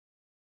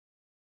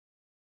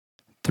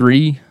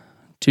3,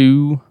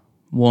 2,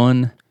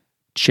 1,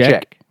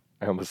 check.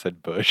 I almost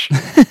said Bush.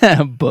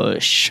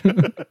 Bush.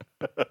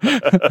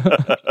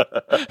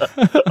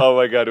 Oh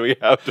my God, we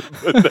have to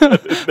put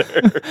that in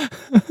there.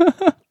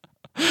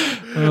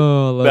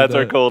 Oh, I love That's that.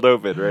 our cold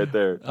open right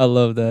there. I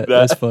love that.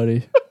 That's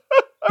funny.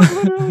 I'm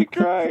literally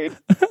crying.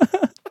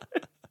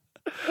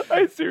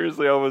 I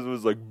seriously almost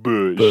was like,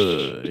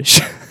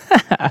 Bush.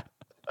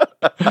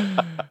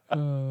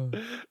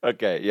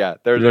 Okay, yeah,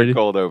 there's our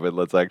cold open.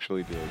 Let's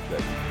actually do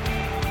it.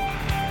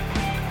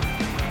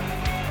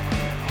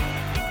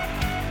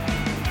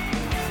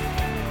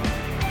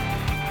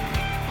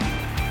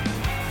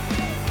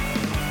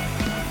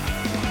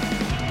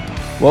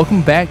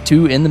 Welcome back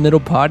to In the Middle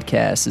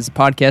Podcast. It's a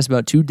podcast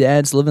about two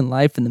dads living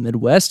life in the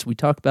Midwest. We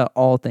talk about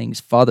all things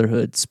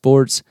fatherhood,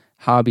 sports,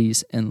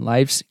 hobbies, and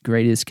life's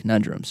greatest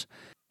conundrums.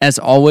 As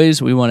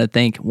always, we want to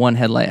thank One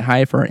Headlight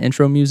High for our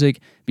intro music.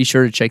 Be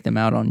sure to check them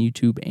out on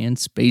YouTube and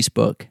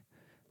Facebook.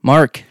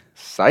 Mark.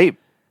 Sipe.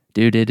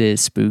 Dude, it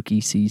is spooky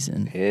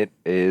season. It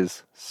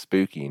is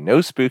spooky. No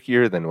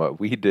spookier than what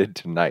we did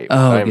tonight, which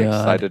Oh, I'm God.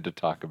 excited to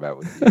talk about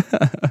with you.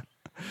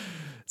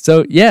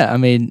 So, yeah, I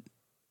mean,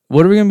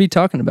 what are we going to be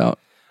talking about?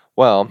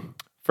 Well,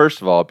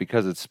 first of all,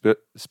 because it's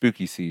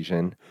spooky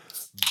season,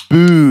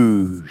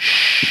 boosh.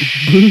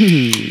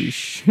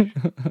 Boosh.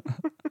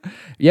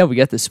 Yeah, we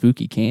got the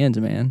spooky cans,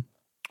 man.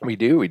 We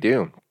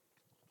do.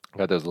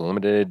 Got those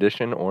limited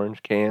edition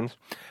orange cans.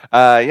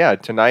 Yeah,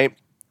 tonight,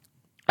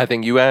 I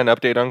think you had an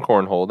update on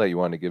cornhole that you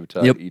want to give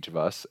to each of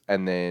us.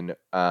 And then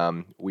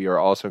we are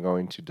also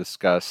going to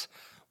discuss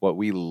what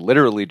we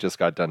literally just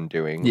got done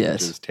doing,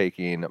 which is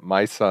taking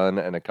my son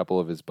and a couple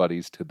of his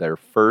buddies to their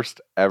first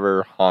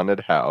ever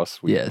haunted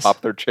house. We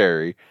popped their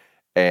cherry,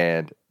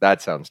 and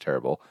that sounds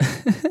terrible.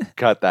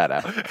 Cut that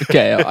out.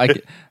 Okay,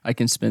 I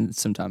can spend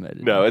some time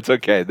editing. No, it's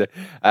okay.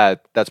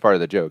 That's part of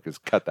the joke, is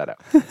cut that out.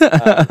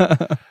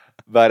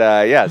 But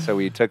yeah, so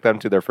we took them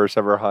to their first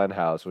ever haunted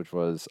house, which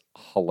was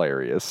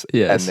hilarious.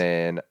 Yes.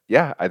 And then,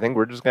 yeah, I think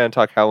we're just going to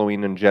talk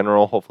Halloween in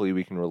general. Hopefully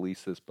we can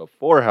release this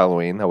before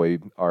Halloween. That way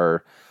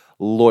our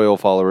loyal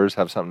followers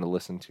have something to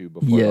listen to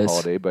before the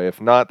holiday. But if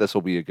not, this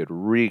will be a good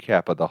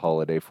recap of the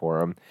holiday for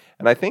them.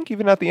 And I think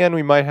even at the end,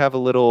 we might have a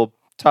little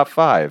top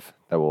 5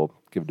 that we'll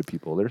give to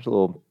people. There's a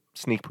little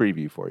sneak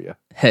preview for you.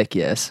 Heck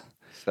yes.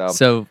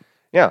 So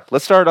yeah,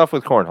 let's start off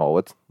with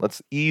cornhole.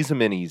 Let's ease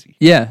them in easy.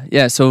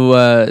 Yeah.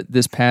 So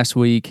this past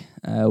week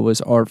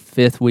was our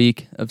 5th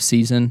week of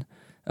season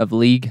of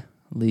league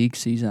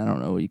season. I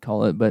don't know what you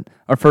call it, but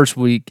our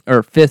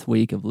 5th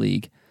week of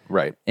league.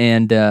 Right.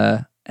 And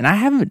I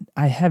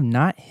have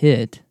not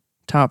hit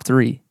top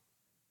 3.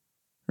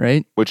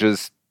 Right. Which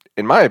is,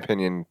 in my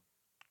opinion,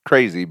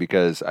 crazy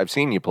because I've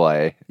seen you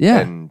play. Yeah.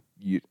 And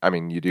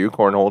you do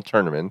cornhole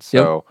tournaments,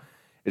 so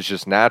it's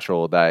just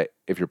natural that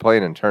if you're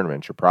playing in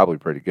tournaments, you're probably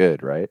pretty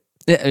good, right?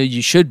 Yeah,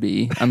 you should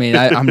be. I mean,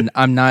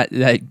 I'm not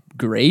that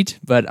great,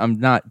 but I'm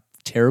not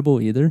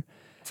terrible either.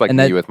 It's like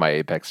me with my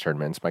Apex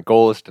tournaments. My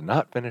goal is to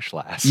not finish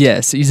last.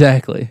 Yes,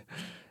 exactly.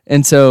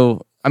 And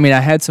so, I mean, I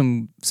had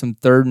some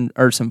 3rd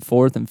or some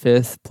 4th and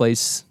 5th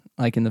place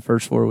like in the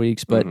first 4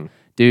 weeks, but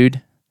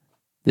dude,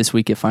 this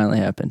week it finally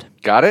happened.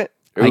 Got it?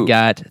 Ooh. I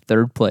got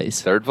 3rd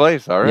place. 3rd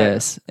place, all right.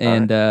 Yes,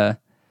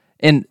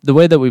 and the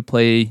way that we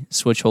play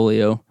Switch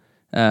Holio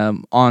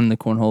on the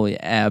Cornholio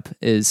app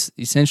is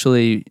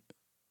essentially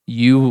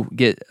you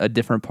get a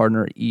different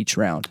partner each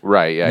round.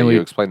 Right, yeah,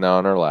 you explained that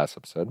on our last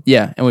episode.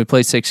 Yeah, and we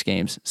play 6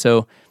 games.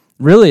 So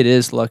really it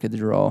is luck of the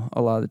draw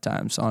a lot of the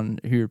times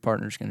on who your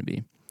partner is going to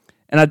be.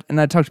 And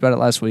I talked about it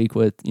last week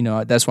with,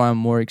 that's why I'm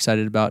more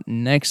excited about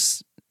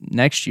next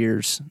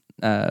year's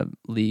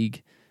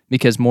league,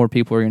 because more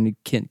people are going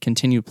to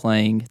continue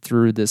playing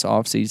through this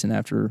off season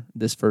after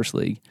this first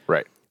league.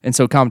 Right. And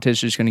so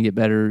competition is going to get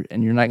better,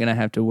 and you're not going to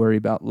have to worry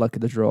about luck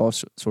of the draw,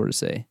 sort of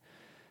say.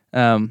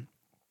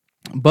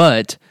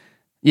 But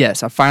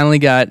yes, I finally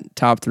got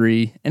top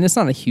 3, and it's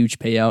not a huge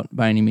payout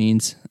by any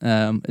means.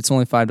 It's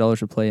only $5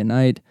 to play a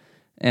night,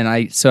 and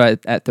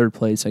at 3rd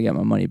place, I got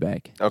my money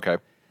back. Okay.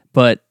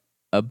 But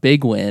a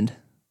big win,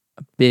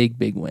 a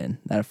big win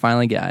that I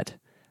finally got.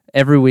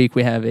 Every week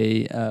we have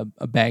a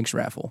bags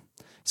raffle.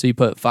 So you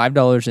put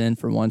 $5 in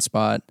for one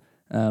spot.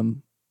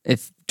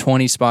 If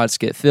 20 spots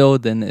get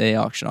filled, then they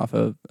auction off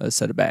a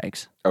set of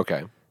bags.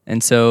 Okay.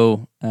 And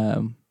so,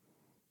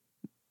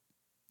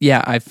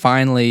 I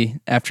finally,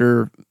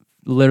 after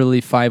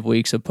literally 5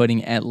 weeks of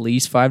putting at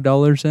least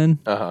 $5 in,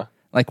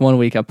 like 1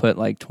 week I put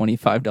like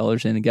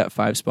 $25 in and got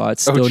 5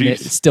 spots.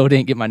 Still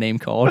didn't get my name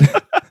called.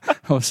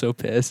 I was so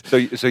pissed.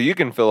 So you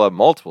can fill up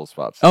multiple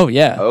spots. Oh,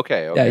 yeah.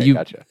 Okay, yeah,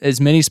 gotcha.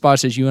 As many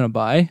spots as you want to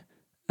buy,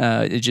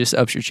 it just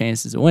ups your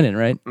chances of winning,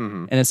 right?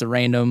 Mm-hmm. And it's a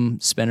random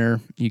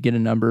spinner. You get a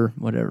number,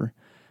 whatever.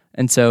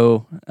 And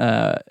so,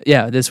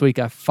 this week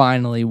I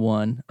finally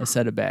won a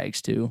set of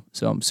bags too.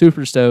 So I'm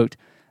super stoked.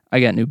 I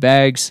got new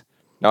bags.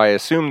 Now, I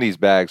assume these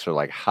bags are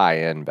like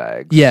high-end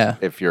bags. Yeah.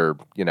 If you're,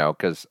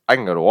 because I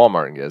can go to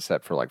Walmart and get a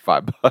set for like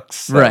 $5.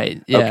 So.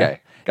 Right. Yeah.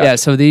 Okay. Gotcha. Yeah.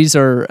 So these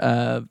are,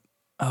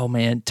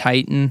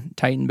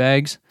 Titan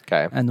bags.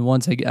 Okay. And the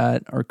ones I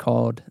got are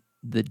called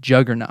the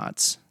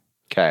juggernauts.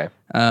 Okay.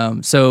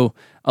 So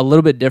a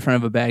little bit different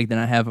of a bag than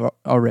I have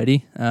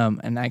already.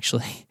 And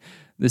actually,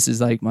 this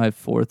is like my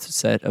 4th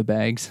set of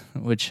bags,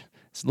 which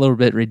is a little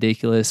bit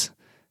ridiculous.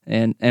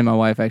 And my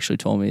wife actually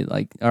told me,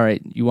 like, all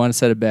right, you want a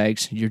set of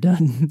bags, you're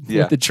done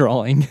with the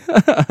drawing.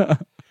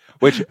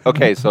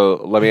 Okay, so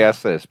let me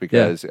ask this,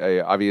 because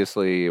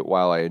obviously,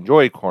 while I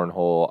enjoy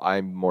cornhole,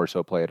 I more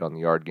so play it on the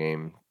yard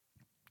game,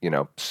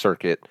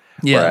 circuit,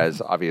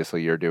 whereas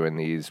obviously you're doing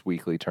these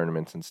weekly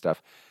tournaments and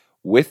stuff.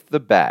 With the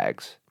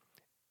bags,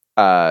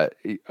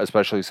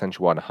 especially since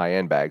you want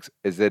high-end bags,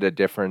 is it a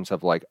difference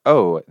of like,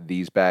 oh,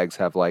 these bags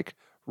have like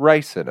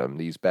rice in them,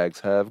 these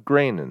bags have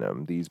grain in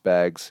them, these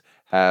bags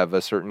have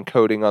a certain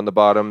coating on the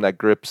bottom that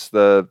grips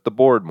the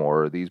board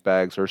more, these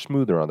bags are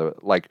smoother on the,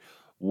 like,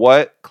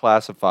 what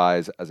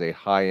classifies as a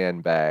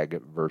high-end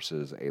bag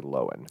versus a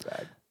low-end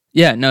bag?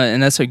 Yeah, no,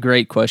 and that's a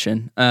great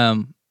question.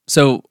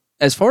 So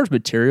as far as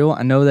material,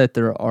 I know that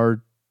there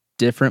are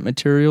different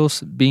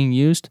materials being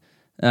used,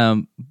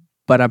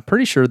 but I'm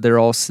pretty sure they're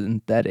all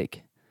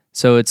synthetic.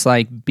 So it's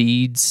like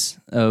beads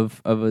of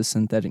a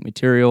synthetic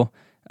material,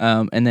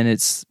 and then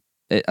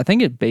I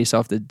think it's based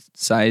off the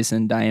size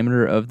and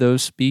diameter of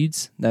those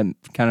beads that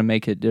kind of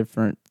make it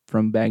different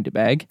from bag to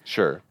bag.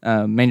 Sure.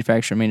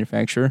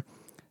 Manufacturer.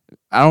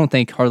 I don't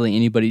think hardly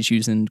anybody's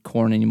using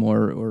corn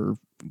anymore, or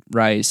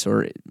rice,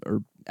 or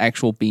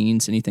actual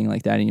beans, anything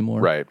like that anymore.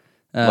 Right.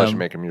 Unless you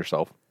make them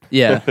yourself.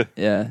 Yeah.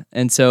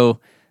 And so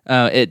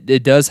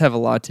it does have a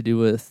lot to do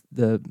with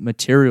the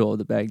material of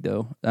the bag,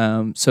 though.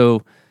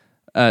 So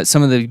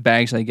some of the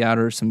bags I got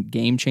are some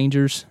game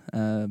changers.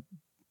 I'm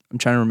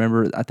trying to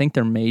remember. I think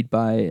they're made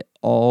by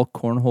All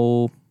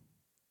Cornhole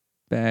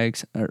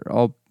Bags,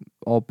 or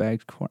all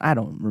bags corn. I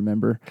don't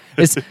remember.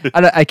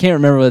 I can't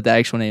remember what the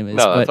actual name is.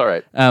 No, that's all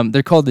right.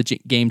 They're called the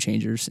game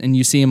changers, and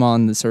you see them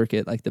on the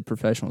circuit, like the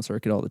professional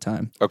circuit, all the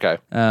time. Okay.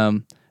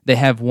 They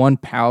have one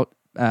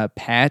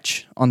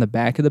patch on the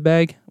back of the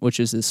bag, which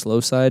is the slow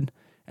side,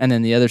 and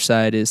then the other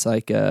side is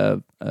like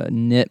a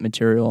knit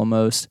material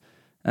almost,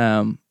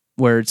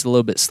 where it's a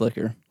little bit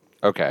slicker.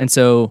 Okay. And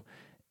so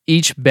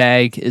each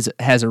bag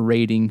has a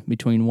rating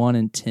between 1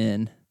 and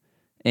 10,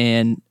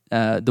 and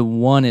the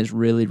 1 is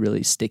really,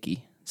 really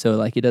sticky. So,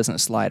 like, it doesn't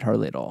slide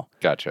hardly at all.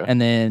 Gotcha. And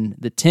then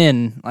the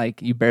 10,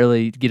 like, you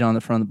barely get on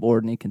the front of the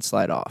board and it can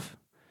slide off.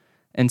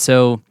 And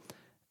so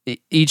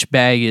each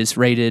bag is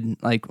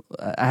rated, like,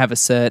 I have a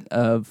set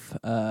of,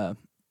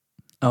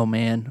 oh,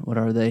 man, what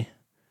are they?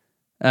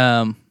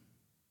 Gosh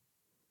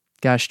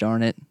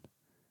darn it.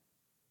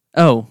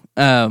 Oh,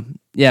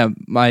 yeah,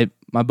 my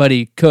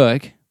buddy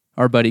Cook,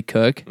 our buddy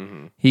Cook,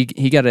 mm-hmm.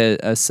 he got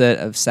a set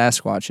of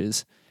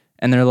Sasquatches,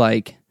 and they're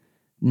like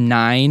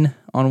 9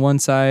 on one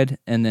side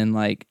and then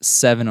like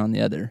 7 on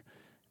the other.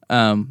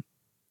 And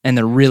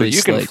they're really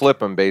slick. So you can flip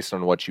them based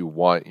on what you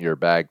want your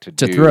bag to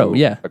do throw,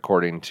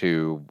 according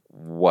to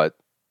what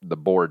the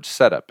board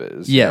setup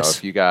is.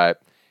 Yes. You know,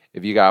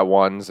 if you got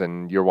ones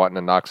and you're wanting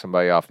to knock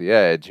somebody off the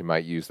edge, you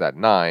might use that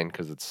 9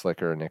 because it's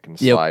slicker and it can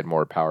slide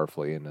more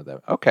powerfully into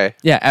them. Okay.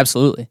 Yeah,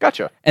 absolutely.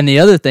 Gotcha. And the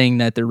other thing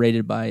that they're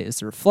rated by is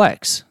their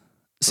flex.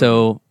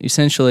 So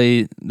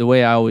essentially, the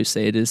way I always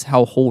say it is,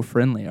 how hole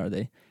friendly are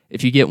they?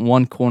 If you get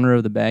one corner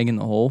of the bag in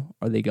the hole,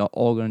 are they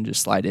all going to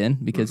just slide in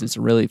because it's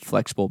a really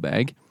flexible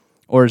bag?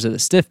 Or is it a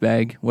stiff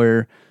bag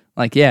where,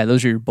 like, yeah,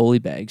 those are your bully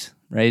bags,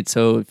 right?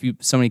 So if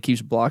somebody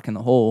keeps blocking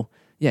the hole,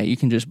 yeah, you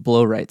can just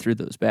blow right through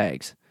those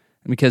bags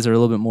because they're a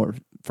little bit more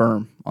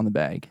firm on the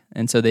bag,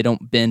 and so they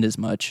don't bend as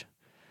much.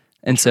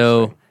 And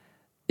so,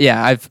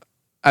 yeah,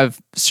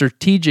 I've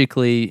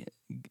strategically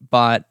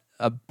bought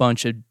a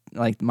bunch of,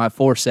 like, my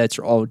 4 sets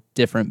are all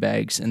different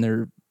bags, and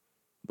they're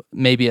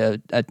maybe a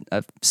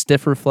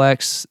stiffer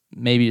flex,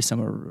 maybe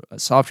some are a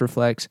softer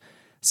flex,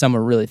 some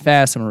are really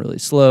fast, some are really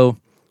slow,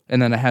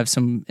 and then I have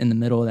some in the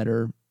middle that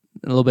are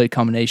a little bit of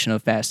combination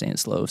of fast and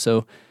slow.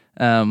 So,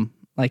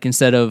 like,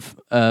 instead of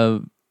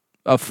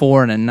a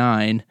 4 and a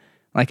 9,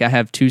 like, I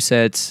have 2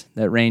 sets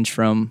that range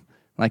from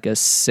like a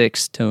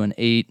 6 to an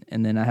 8,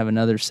 and then I have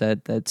another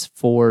set that's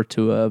 4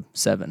 to a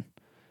 7.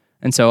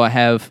 And so I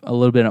have a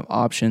little bit of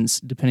options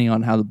depending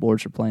on how the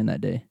boards are playing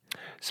that day.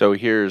 So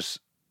here's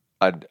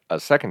a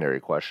secondary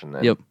question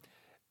then. Yep.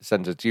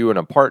 Since it's you and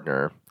a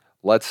partner,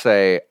 let's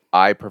say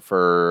I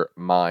prefer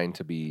mine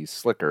to be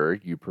slicker,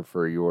 you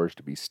prefer yours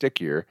to be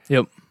stickier.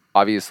 Yep.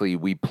 Obviously,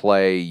 we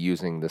play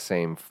using the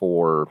same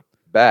 4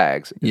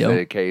 bags. Is Yep.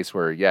 it a case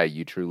where, yeah,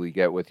 you truly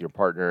get with your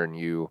partner and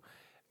you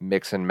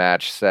mix and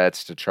match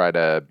sets to try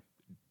to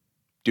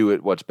do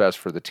it what's best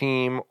for the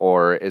team?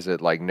 Or is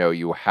it like, no,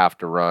 you have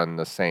to run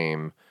the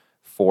same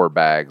 4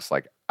 bags,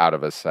 like, out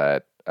of a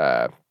set,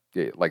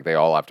 like they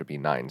all have to be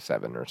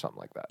 9-7 or something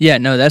like that? Yeah,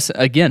 no, that's,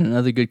 again,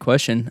 another good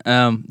question.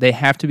 They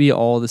have to be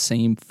all the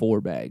same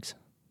 4 bags.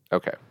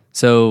 Okay.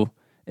 So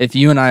if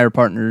you and I are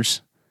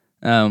partners,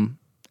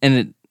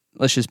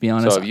 let's just be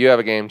honest. So if you have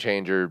a game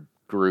changer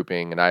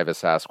grouping and I have a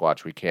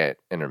Sasquatch, we can't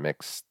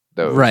intermix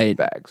those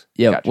bags.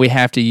 Yeah, Gotcha. We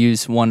have to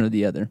use one or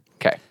the other.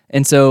 Okay.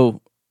 And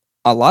so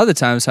a lot of the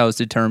times how it's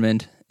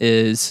determined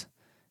is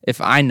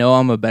if I know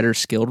I'm a better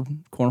skilled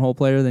cornhole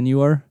player than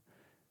you are,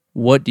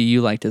 what do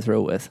you like to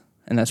throw with?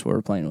 And that's what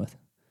we're playing with.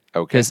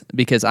 Okay.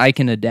 Because I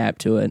can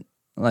adapt to it.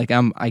 Like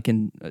I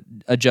can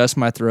adjust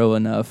my throw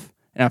enough,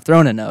 and I've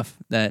thrown enough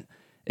that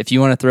if you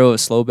want to throw a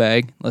slow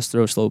bag, let's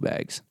throw slow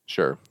bags.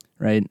 Sure.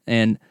 Right.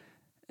 And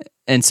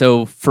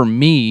so for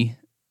me,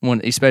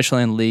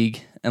 especially in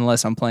league,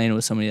 unless I'm playing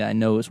with somebody that I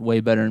know is way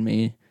better than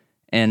me,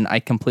 and I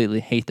completely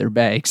hate their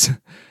bags,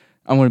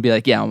 I'm going to be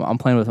like, yeah, I'm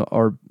playing with,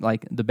 or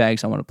like the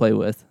bags I want to play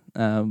with.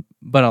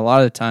 But a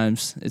lot of the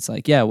times it's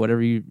like, yeah,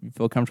 whatever you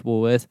feel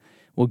comfortable with.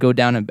 We'll go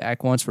down and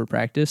back once for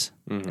practice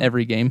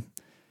every game.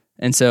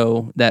 And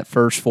so that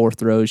first 4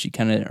 throws, you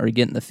kind of are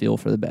getting the feel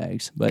for the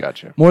bags. But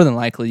Gotcha. more than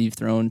likely, you've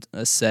thrown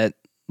a set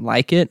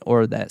like it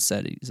or that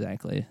set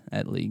exactly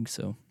at league.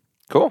 So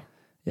Cool.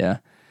 yeah.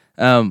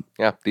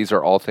 Yeah, these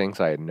are all things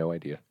I had no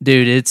idea.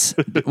 Dude, it's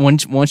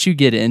once you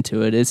get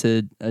into it, it's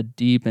a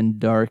deep and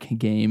dark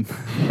game.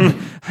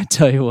 I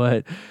tell you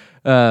what,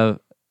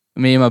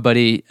 me and my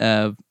buddy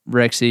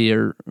Rexy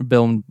are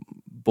building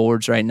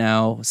boards right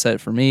now, set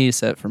for me,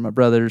 set for my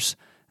brothers,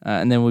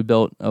 and then we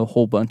built a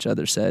whole bunch of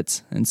other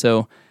sets. And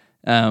so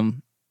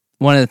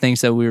one of the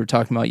things that we were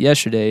talking about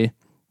yesterday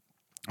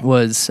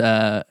was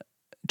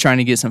trying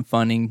to get some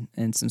funding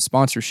and some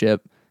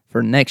sponsorship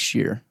for next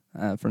year,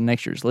 for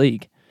next year's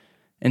league.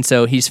 And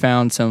so he's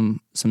found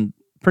some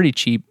pretty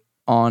cheap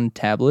on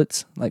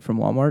tablets, like from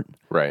Walmart.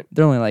 Right.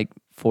 They're only like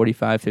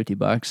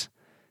 $45-$50.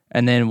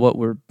 And then what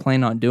we're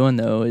planning on doing,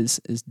 though, is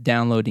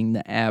downloading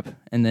the app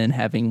and then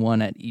having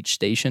one at each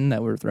station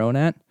that we're throwing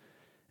at.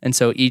 And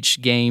so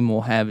each game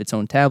will have its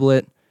own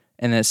tablet,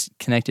 and that's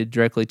connected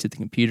directly to the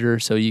computer,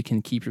 so you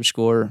can keep your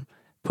score,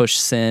 push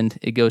send,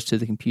 it goes to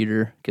the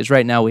computer. Because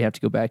right now we have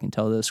to go back and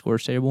tell the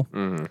scores table.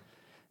 Mm-hmm.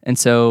 And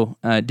so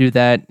do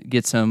that,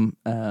 get some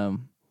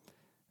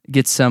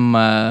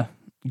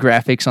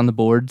graphics on the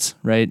boards,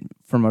 right,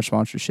 from our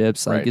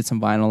sponsorships, like get some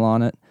vinyl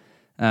on it,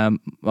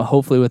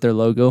 hopefully with their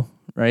logo,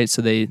 right,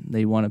 so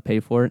they want to pay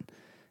for it.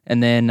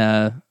 And then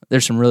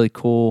there's some really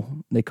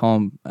cool, they call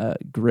them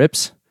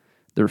grips.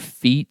 They're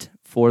feet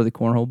for the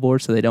cornhole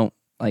board, so they don't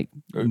like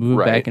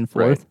move back and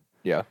forth.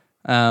 Right.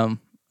 Yeah.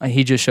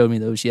 He just showed me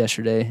those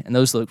yesterday, and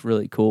those look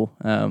really cool.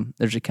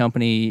 There's a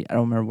company, I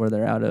don't remember where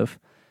they're out of,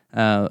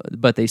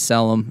 but they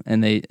sell them,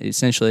 and they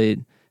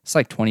essentially, it's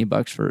like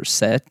 $20 for a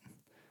set.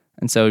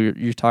 And so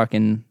you're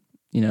talking,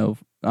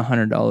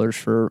 $100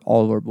 for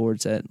all of our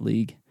boards at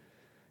league.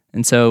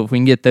 And so if we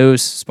can get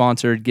those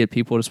sponsored, get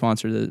people to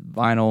sponsor the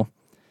vinyl,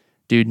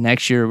 dude,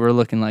 next year we're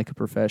looking like a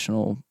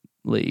professional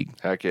league.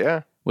 Heck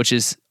yeah. Which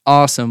is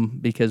awesome,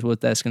 because what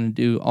that's going to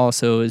do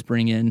also is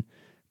bring in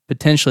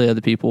potentially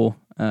other people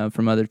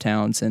from other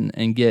towns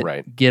and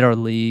get our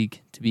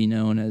league to be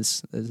known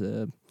as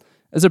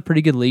a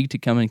pretty good league to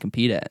come and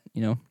compete at,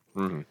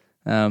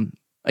 Mm-hmm.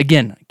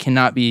 Again,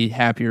 cannot be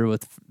happier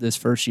with this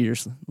first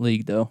year's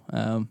league, though.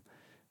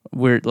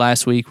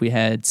 Last week we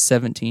had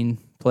 17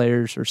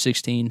 players, or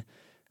 16.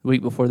 The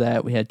week before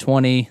that we had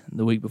 20.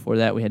 The week before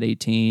that we had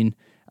 18.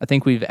 I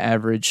think we've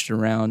averaged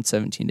around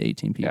 17 to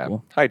 18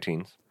 people. Yeah, high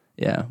teens.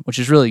 Yeah, which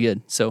is really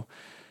good. So,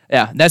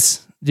 yeah,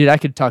 dude, I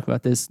could talk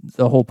about this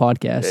the whole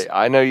podcast. Hey,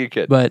 I know you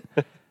could. But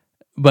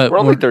we're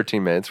only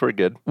 13 minutes. We're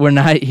good. We're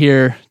not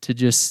here to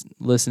just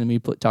listen to me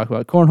talk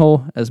about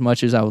cornhole as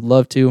much as I would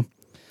love to.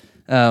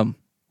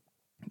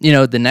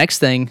 The next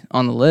thing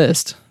on the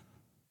list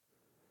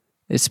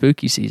is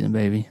spooky season,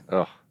 baby.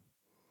 Oh,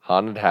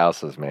 haunted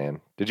houses,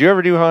 man. Did you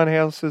ever do haunted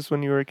houses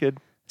when you were a kid?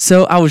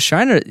 So I was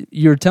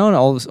you were telling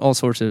all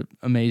sorts of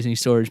amazing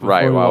stories before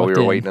right, while we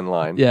were in. Waiting in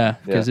line. Yeah,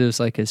 because it was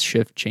like a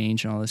shift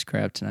change and all this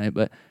crap tonight.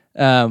 But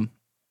I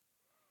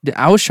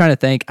was trying to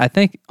think. I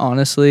think,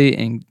 honestly,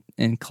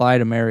 in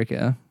Clyde,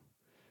 America,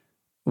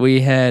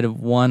 we had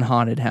one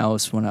haunted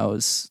house when I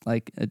was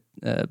like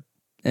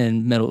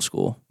in middle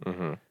school.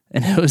 Mm-hmm.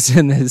 And it was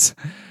in this,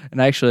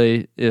 and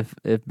actually, if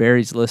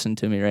Barry's listening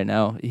to me right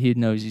now, he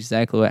knows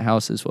exactly what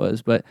house this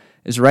was. But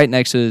it's right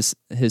next to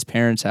his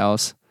parents'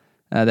 house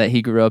that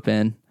he grew up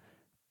in,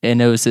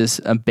 and it was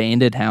this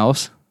abandoned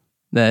house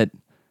that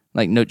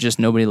just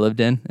nobody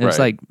lived in. It was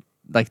like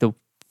the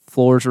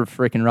floors were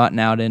freaking rotten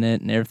out in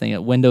it, and everything.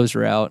 The windows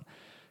were out,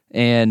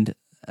 and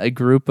a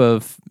group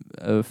of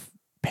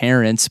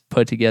parents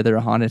put together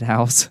a haunted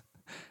house,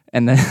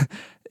 and then.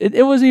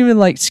 It wasn't even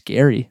like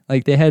scary.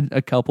 Like they had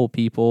a couple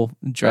people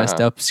dressed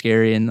up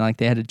scary, and like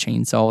they had a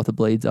chainsaw with the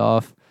blades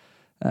off,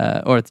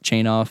 or the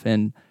chain off,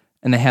 and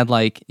they had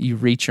like you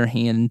reach your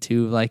hand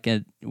into like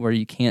where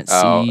you can't see,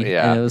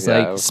 and it was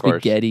like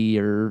spaghetti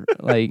or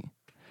like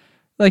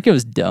it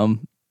was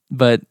dumb.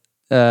 But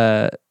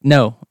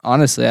no,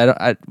 honestly,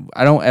 I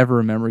don't ever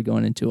remember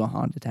going into a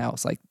haunted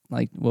house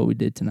like what we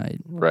did tonight.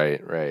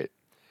 Right.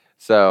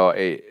 So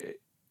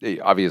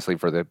obviously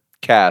for the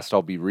cast,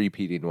 I'll be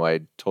repeating what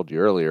I told you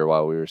earlier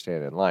while we were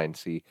standing in line.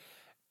 See,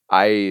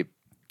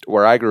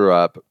 where I grew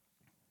up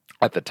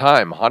at the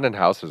time, haunted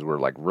houses were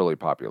like really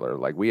popular.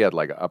 Like we had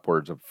like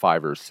upwards of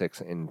 5 or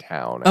 6 in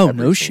town. Oh,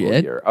 no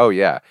shit. Year. Oh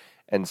yeah.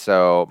 And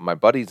so my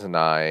buddies and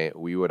I,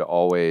 we would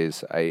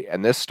always,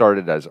 and this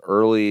started as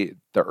the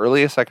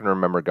earliest I can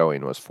remember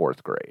going was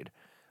 4th grade.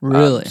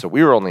 Really? So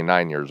we were only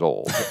 9 years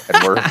old,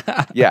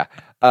 and yeah.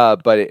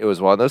 But it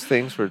was one of those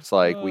things where it's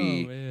like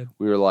we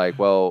were like,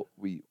 well,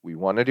 we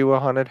want to do a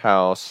haunted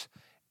house,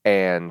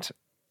 and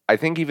I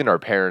think even our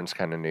parents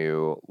kind of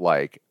knew,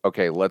 like,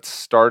 okay, let's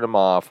start them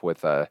off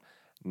with a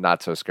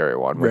not so scary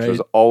one, which was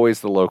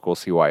always the local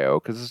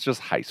CYO, because it's just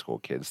high school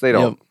kids. They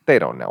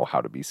don't know how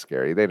to be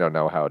scary. They don't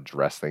know how to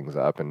dress things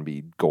up and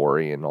be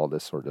gory and all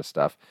this sort of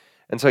stuff.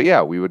 And so,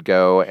 yeah, we would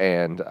go,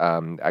 and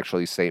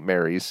actually St.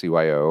 Mary's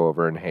CYO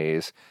over in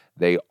Hayes,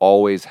 they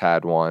always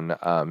had one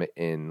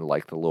in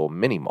like the little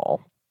mini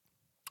mall.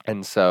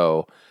 And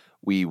so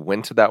we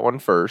went to that one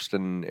first,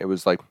 and it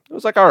was like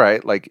all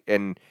right, like,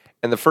 and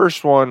the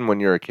first one when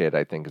you're a kid,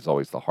 I think, is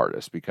always the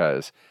hardest,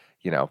 because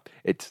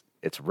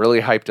it's really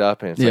hyped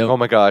up, and it's like, oh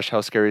my gosh, how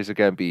scary is it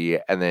going to be?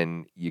 And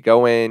then you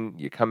go in,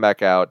 you come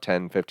back out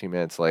 10, 15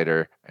 minutes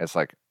later, and it's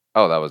like,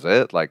 oh, that was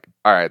it? Like,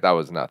 all right, that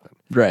was nothing.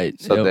 Right.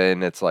 So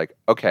then it's like,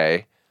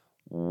 okay,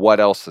 what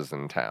else is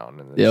in town?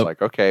 And it's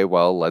like, okay,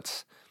 well,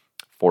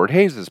 Fort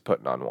Hayes is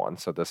putting on one.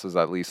 So this is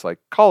at least like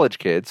college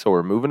kids. So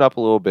we're moving up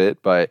a little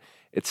bit, but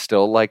it's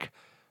still like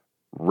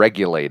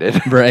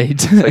regulated. Right.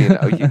 So,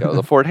 you go to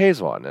the Fort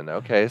Hayes one, and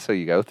okay, so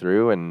you go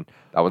through, and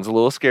that one's a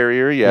little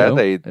scarier. Yeah,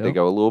 they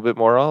go a little bit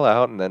more all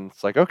out, and then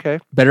it's like, okay,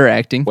 better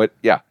acting.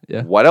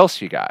 What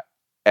else you got?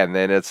 And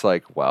then it's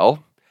like,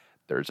 well,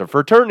 there's a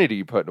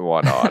fraternity putting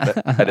one on,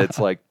 and it's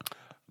like,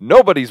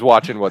 nobody's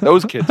watching what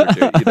those kids are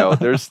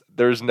doing.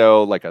 There's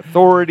no like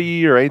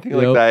authority or anything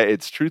like that.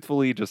 It's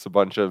truthfully just a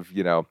bunch of,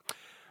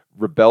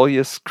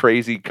 rebellious,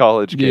 crazy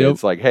college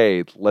kids like,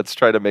 hey, let's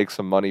try to make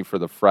some money for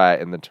the frat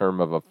in the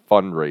term of a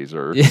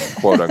fundraiser,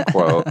 quote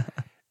unquote.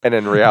 And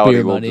in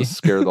reality, we'll just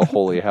scare the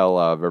holy hell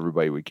out of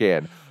everybody we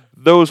can.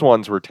 Those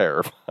ones were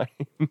terrifying.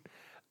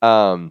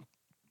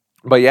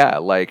 But yeah,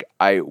 like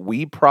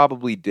we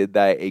probably did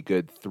that a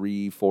good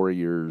 3-4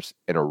 years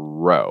in a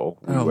row.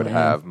 We would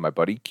have my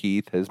buddy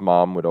Keith, his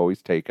mom would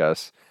always take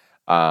us.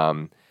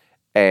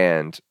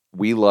 And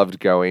we loved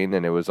going,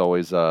 and it was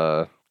always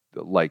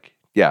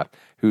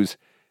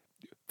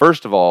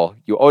first of all,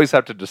 you always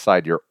have to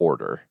decide your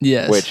order.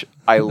 Yes. Which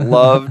I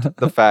loved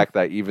the fact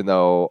that even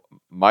though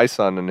my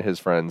son and his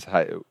friends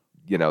had,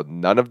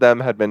 none of them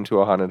had been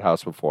to a haunted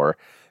house before,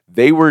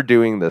 they were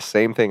doing the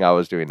same thing I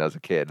was doing as a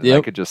kid. And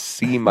I could just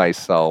see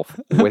myself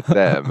with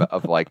them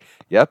of like,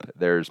 yep,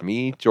 there's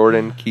me,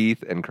 Jordan,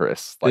 Keith, and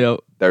Chris. Like,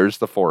 there's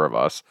the 4 of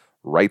us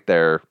right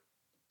there.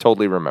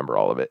 Totally remember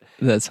all of it.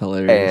 That's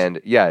hilarious. And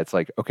yeah, it's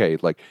like, okay,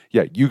 like,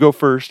 yeah, you go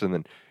first, and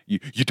then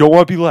you don't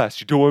want to be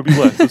last. You don't want to be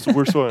last. That's the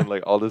worst one.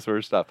 Like all this sort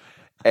of stuff.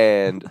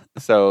 And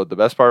so the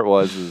best part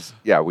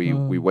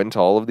we went to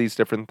all of these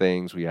different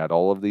things. We had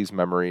all of these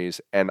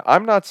memories. And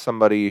I'm not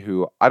somebody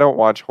I don't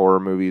watch horror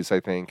movies,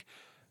 I think.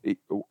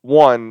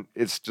 One,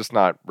 it's just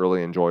not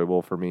really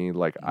enjoyable for me.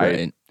 Like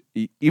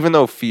even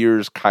though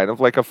fear's kind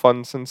of like a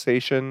fun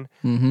sensation,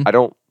 I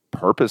don't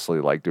purposely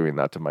like doing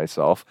that to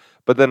myself.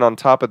 But then on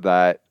top of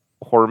that,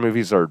 horror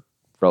movies are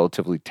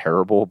relatively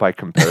terrible by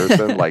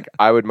comparison. Like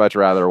I would much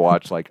rather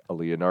watch like a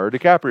Leonardo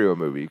DiCaprio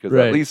movie, because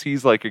at least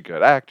he's like a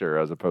good actor,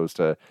 as opposed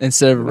to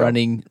instead of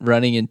running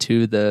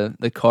into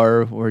the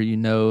car where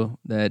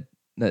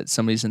that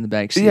somebody's in the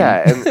back seat.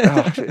 Yeah,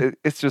 and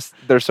it's just,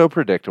 they're so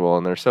predictable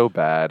and they're so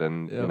bad,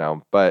 and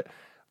but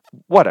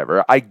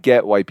whatever. I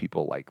get why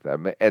people like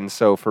them. And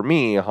so for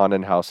me,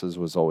 haunted houses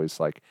was always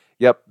like,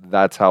 yep,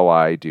 that's how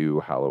I do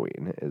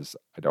Halloween. Is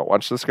I don't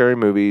watch the scary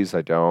movies.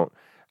 I don't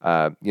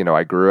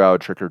I grew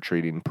out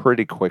trick-or-treating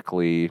pretty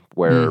quickly,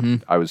 where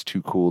I was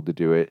too cool to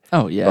do it.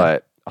 Oh, yeah.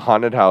 But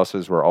haunted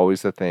houses were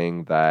always the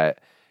thing that,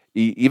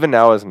 even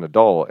now as an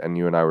adult, and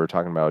you and I were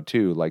talking about it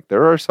too, like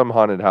there are some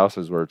haunted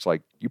houses where it's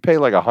like, you pay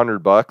like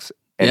 $100,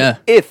 and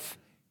if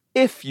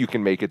you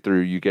can make it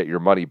through, you get your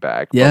money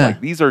back. Yeah. But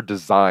like, these are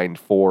designed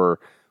for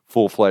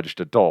full-fledged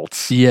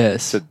adults.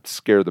 Yes. To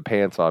scare the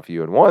pants off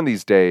you. And one of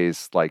these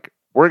days, like,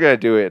 we're going to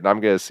do it, and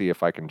I'm going to see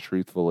if I can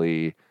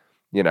truthfully,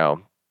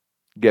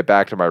 get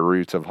back to my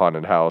roots of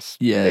haunted house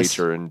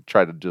nature and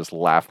try to just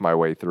laugh my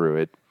way through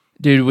it.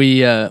 Dude,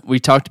 we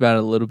talked about it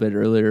a little bit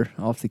earlier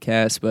off the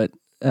cast, but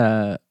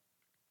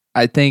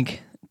I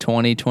think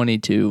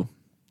 2022,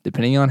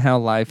 depending on how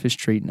life is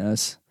treating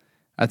us,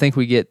 I think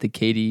we get the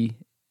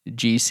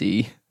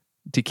KDGC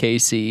to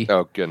KC.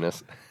 Oh,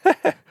 goodness.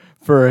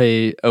 for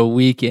a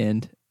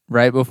weekend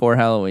right before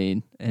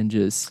Halloween, and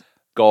just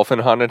golf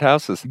and haunted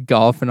houses.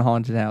 Golf and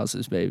haunted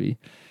houses, baby.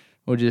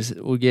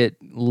 We'll get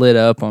lit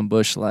up on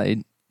Busch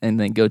Light and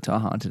then go to a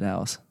haunted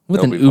house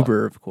with an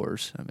Uber, of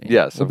course. I mean,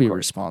 yes, we'll be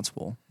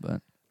responsible,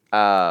 but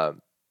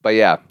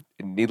yeah,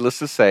 needless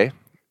to say,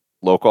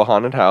 local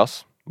haunted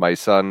house. My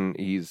son,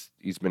 he's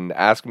been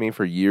asking me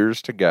for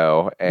years to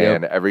go,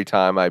 and every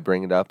time I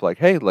bring it up, like,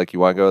 hey, like, you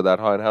want to go to that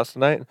haunted house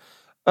tonight?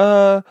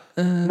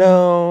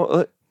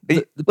 No.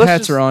 The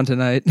Pats are on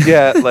tonight.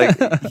 Yeah,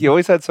 like, he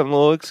always had some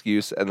little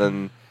excuse, and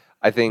then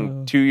I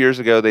think 2 years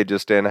ago they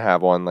just didn't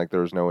have one. Like,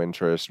 there was no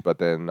interest, but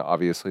then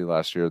obviously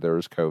last year there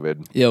was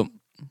COVID. Yep.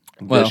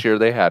 Well, this year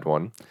they had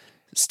one.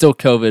 Still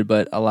COVID,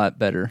 but a lot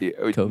better.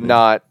 COVID.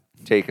 Not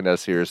taking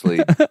us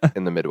seriously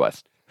in the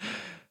Midwest.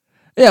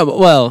 Yeah,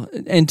 well,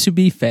 and to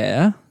be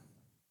fair,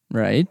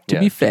 right? To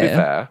be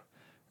fair,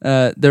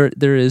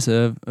 there is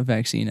a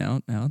vaccine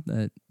out now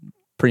that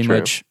pretty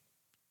much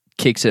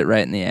kicks it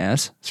right in the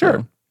ass. Sure.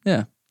 So,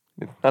 yeah.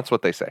 That's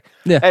what they say.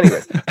 Yeah.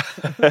 Anyway.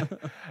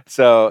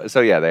 So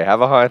yeah, they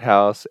have a haunted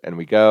house and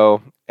we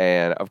go,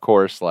 and of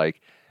course,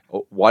 like,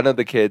 one of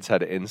the kids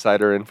had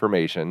insider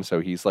information, so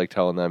he's like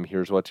telling them,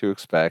 here's what to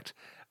expect.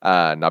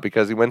 Not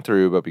because he went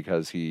through, but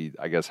because he,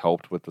 I guess,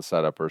 helped with the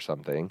setup or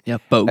something. Yeah,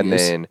 bogus. And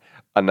then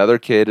another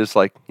kid is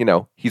like,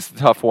 he's the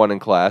tough one in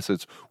class.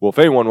 It's, well, if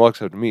anyone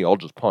walks up to me, I'll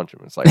just punch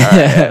him. It's like, all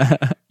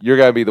right, you're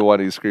going to be the one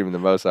who's screaming the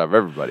most out of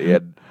everybody.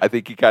 And I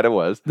think he kind of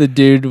was. The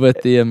dude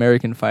with the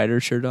American Fighter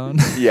shirt on.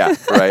 Yeah,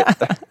 right.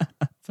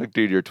 It's like,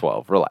 dude, you're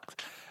 12. Relax.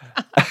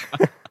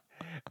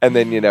 And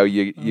then,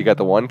 you got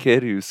the one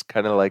kid who's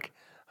kind of like,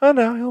 oh,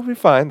 no, he'll be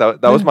fine.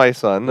 That was my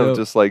son. Of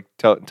just like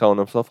telling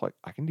himself, like,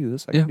 I can do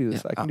this. I can do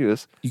this. I can do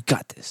this. You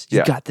got this.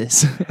 You got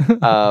this.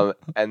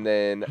 And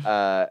then,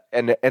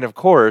 and of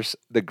course,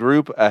 the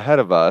group ahead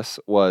of us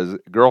was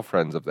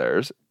girlfriends of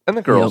theirs, and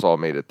the girls all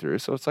made it through.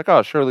 So it's like,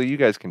 oh, surely you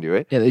guys can do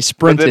it. Yeah, they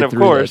sprinted through. But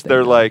then, of course,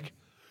 they're like,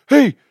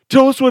 hey,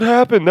 tell us what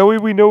happened. That way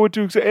we know what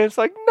to expect. And it's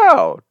like,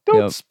 no,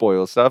 don't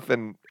spoil stuff.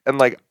 And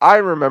like, I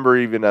remember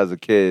even as a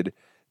kid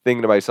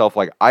thinking to myself,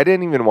 like, I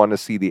didn't even want to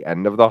see the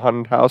end of the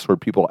haunted house where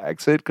people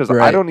exit, because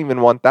I don't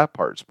even want that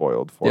part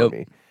spoiled for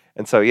me.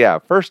 And so, yeah,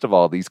 first of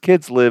all, these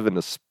kids live in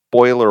a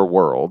spoiler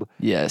world.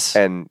 Yes.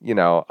 And, I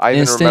even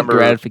instant remember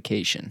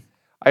gratification.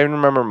 I even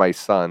remember my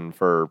son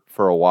for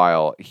a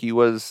while. He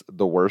was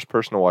the worst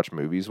person to watch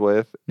movies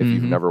with. If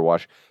you've never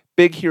watched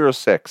Big Hero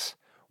 6,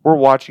 we're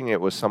watching it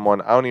with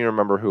someone. I don't even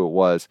remember who it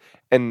was.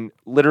 And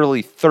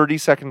literally 30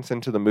 seconds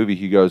into the movie,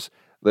 he goes,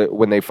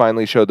 when they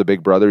finally showed the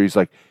big brother, he's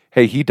like,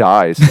 hey, he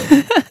dies.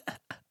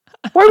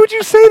 Why would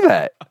you say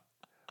that?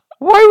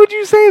 Why would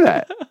you say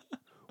that?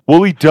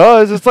 Well, he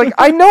does. It's like,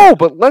 I know,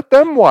 but let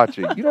them watch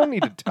it. You don't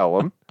need to tell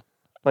them.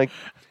 Like,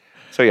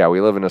 so yeah, we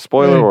live in a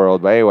spoiler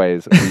world. But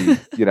anyways,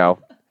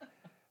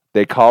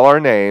 they call our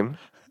name.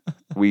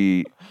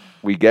 We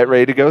get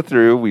ready to go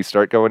through. We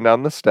start going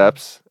down the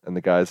steps, and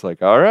the guy's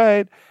like, all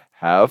right,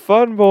 have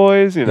fun,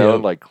 boys,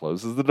 and like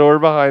closes the door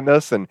behind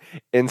us, and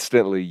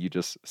instantly you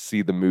just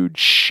see the mood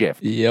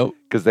shift. Yep.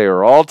 Because they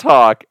were all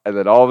talk, and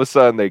then all of a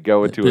sudden they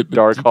go into a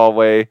dark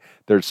hallway.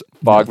 There's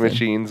fog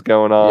machines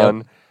going on.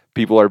 Yep.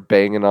 People are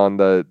banging on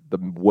the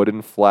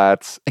wooden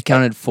flats. I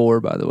counted 4,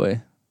 by the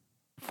way.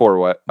 4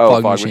 what?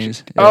 Oh, fog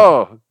machines. Yep.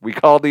 Oh, we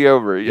called the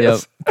over.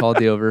 Yes. Yep, called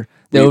the over.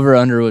 The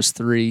over-under was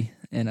 3,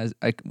 and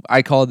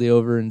I called the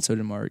over, and so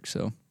did Mark,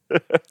 so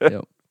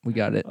yep, we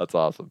got it. That's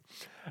awesome.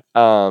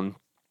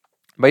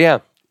 But yeah,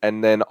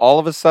 and then all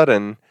of a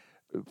sudden,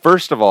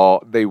 first of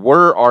all, they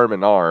were arm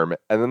in arm,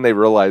 and then they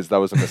realized that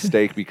was a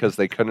mistake because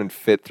they couldn't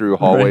fit through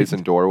hallways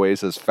and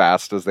doorways as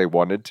fast as they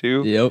wanted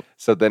to. Yep.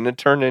 So then it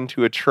turned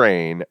into a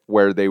train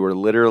where they were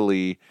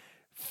literally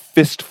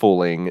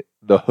fistfuling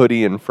the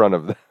hoodie in front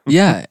of them.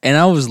 Yeah, and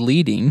I was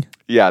leading.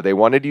 Yeah, they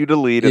wanted you to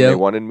lead, and they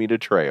wanted me to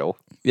trail.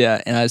 Yeah,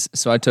 and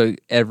I took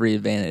every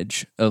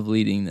advantage of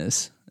leading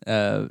this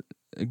a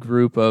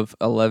group of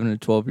 11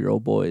 to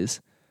 12-year-old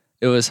boys.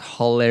 It was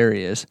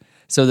hilarious.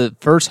 So the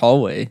first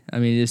hallway, I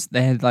mean,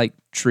 they had like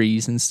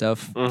trees and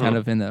stuff kind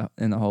of in the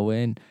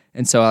hallway,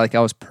 and so like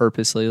I was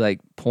purposely like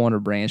pulling a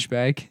branch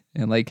back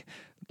and like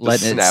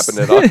letting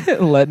snapping it off,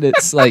 letting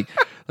it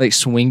like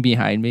swing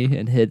behind me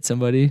and hit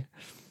somebody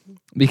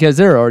because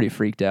they're already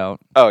freaked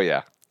out. Oh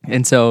yeah.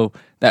 And so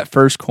that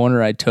first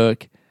corner I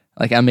took,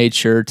 like I made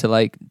sure to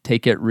like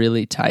take it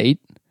really tight,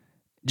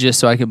 just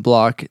so I could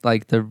block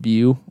like the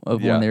view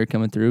of when they were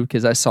coming through,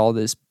 because I saw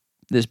this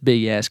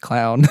big ass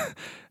clown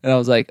and I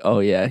was like, oh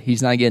yeah,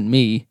 he's not getting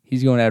me,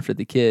 he's going after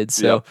the kids.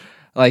 So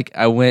like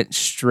I went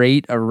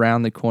straight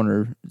around the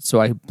corner,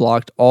 so I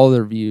blocked all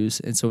their views,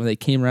 and so when they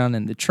came around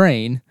in the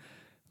train,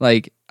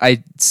 like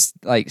I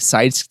like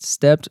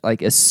sidestepped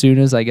like as soon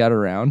as I got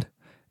around,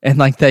 and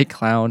like that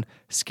clown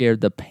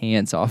scared the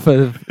pants off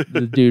of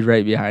the dude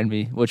right behind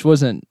me, which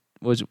wasn't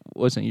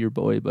your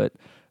boy, but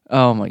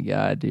oh my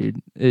god,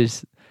 dude,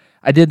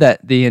 I did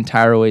that the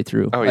entire way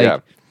through. Oh yeah.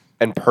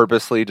 And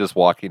purposely just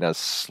walking as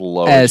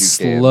slow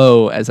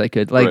as I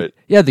could. Like,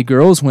 yeah, the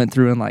girls went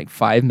through in like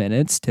 5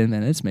 minutes, 10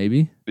 minutes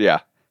maybe. Yeah.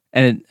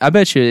 And I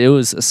bet you it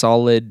was a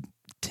solid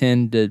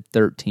 10 to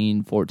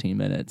 13, 14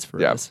 minutes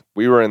for us.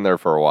 We were in there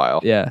for a while.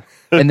 Yeah.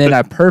 And then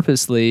I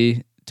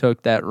purposely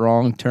took that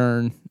wrong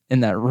turn in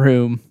that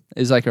room.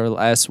 It was like our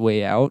last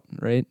way out,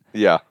 right?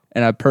 Yeah.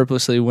 And I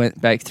purposely went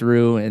back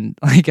through, and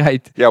like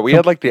we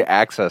had like the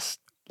access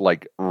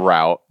like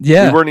route.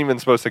 Yeah. We weren't even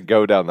supposed to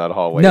go down that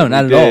hallway. No,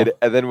 not at all.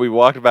 And then we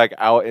walked back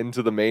out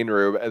into the main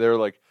room, and they were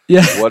like,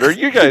 yeah, what are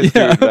you guys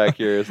doing back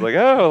here? It's like,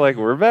 oh, like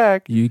we're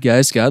back. You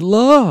guys got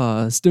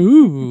lost.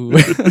 Ooh.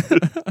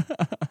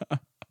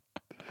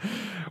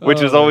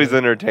 Which is always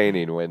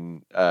entertaining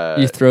when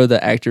you throw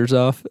the actors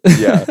off.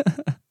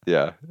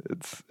 Yeah.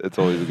 It's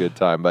always a good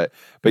time. But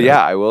yeah,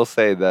 I will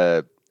say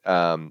that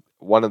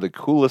one of the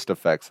coolest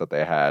effects that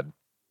they had,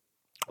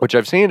 which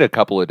I've seen a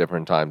couple of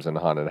different times in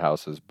haunted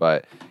houses,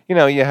 but you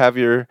have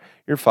your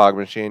fog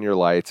machine, your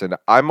lights, and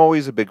I'm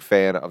always a big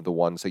fan of the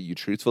ones that you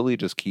truthfully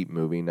just keep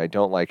moving. I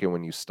don't like it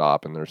when you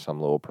stop and there's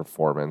some little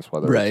performance,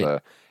 whether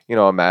it's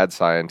a mad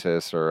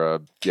scientist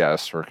or a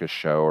circus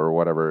show or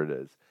whatever it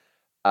is.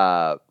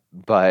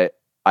 But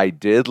I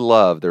did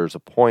love, there was a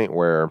point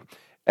where,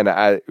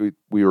 and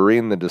we were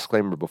reading the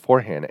disclaimer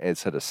beforehand, and it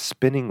said a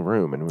spinning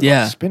room, and we were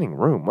like, spinning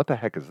room, what the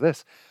heck is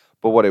this?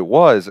 But what it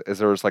was is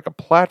there was like a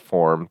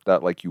platform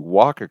that like you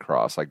walk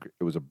across, like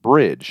it was a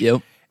bridge.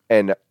 Yep.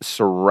 And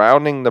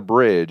surrounding the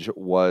bridge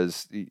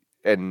was,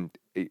 again,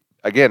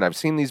 I've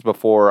seen these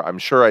before. I'm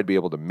sure I'd be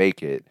able to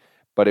make it,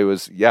 but it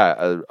was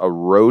a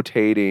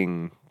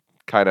rotating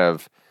kind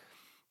of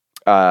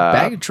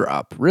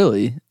backdrop,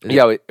 really.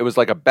 Yeah, it was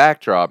like a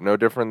backdrop, no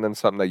different than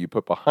something that you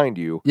put behind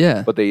you.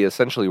 Yeah. But they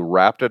essentially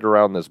wrapped it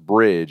around this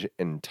bridge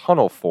in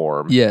tunnel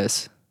form.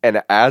 Yes.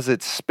 And as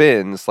it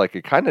spins, like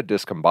it kind of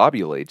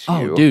discombobulates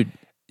you. Oh, dude.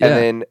 Yeah.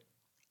 And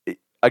then,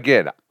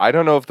 again, I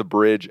don't know if the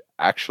bridge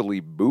actually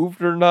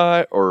moved or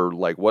not, or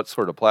like what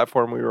sort of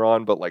platform we were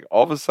on, but like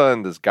all of a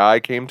sudden this guy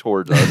came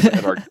towards us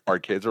and our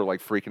kids are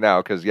like freaking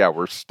out because,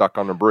 we're stuck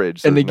on a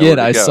bridge. So and again,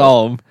 I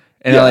saw him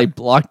and I like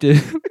blocked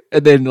it.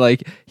 And then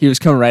like he was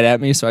coming right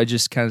at me. So I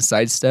just kind of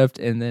sidestepped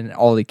and then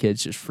all the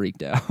kids just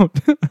freaked out.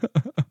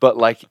 But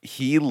like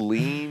he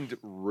leaned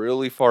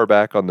really far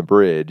back on the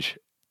bridge.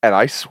 And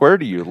I swear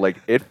to you, like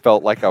it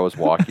felt like I was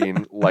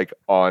walking like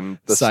on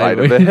the side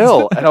of the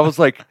hill. And I was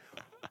like,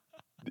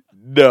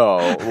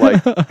 no,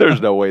 like there's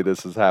no way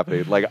this is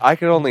happening. Like I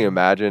can only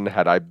imagine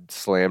had I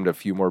slammed a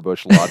few more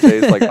Busch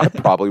Lattes, like I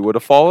probably would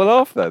have fallen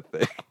off that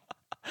thing.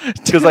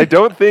 Because I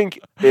don't think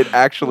it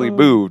actually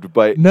moved,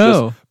 but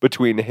just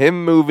between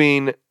him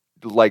moving,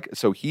 like,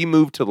 so he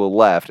moved to the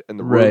left and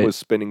the room was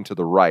spinning to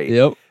the right.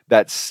 Yep.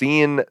 That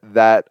seeing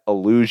that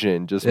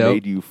illusion just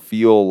made you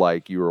feel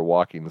like you were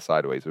walking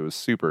sideways. It was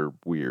super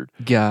weird.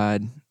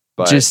 God.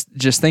 But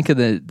just think of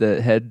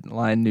the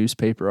headline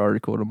newspaper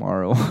article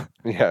tomorrow.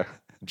 Yeah.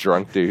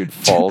 Drunk dude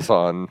falls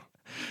on,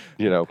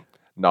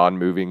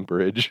 non-moving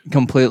bridge.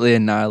 Completely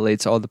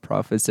annihilates all the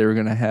profits they were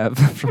going to have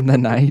from the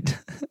night.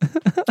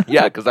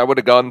 Yeah, because I would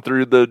have gone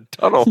through the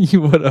tunnel.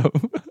 You would have.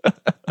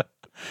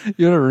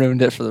 You would have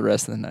ruined it for the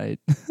rest of the night.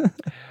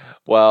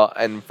 Well,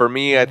 and for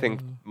me, I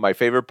think my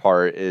favorite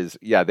part is,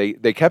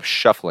 they kept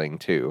shuffling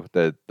too.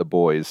 The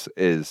boys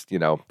is,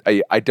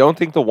 I don't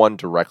think the one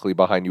directly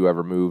behind you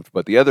ever moved,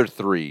 but the other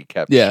three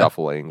kept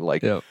shuffling.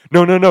 Like, no,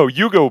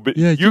 you go,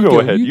 you go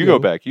ahead, you go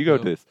back, you go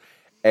this.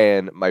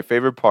 And my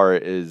favorite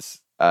part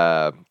is,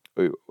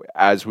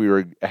 as we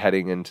were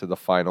heading into the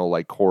final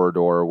like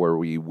corridor where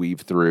we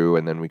weave through,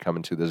 and then we come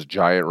into this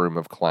giant room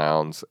of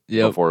clowns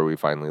before we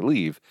finally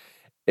leave,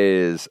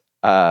 is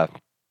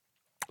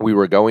we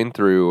were going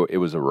through, it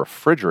was a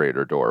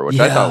refrigerator door,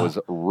 which I thought was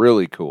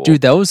really cool.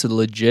 Dude, that was a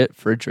legit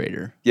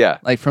refrigerator. Yeah.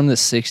 Like from the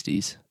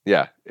 60s.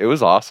 Yeah, it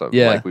was awesome.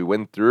 Yeah. Like we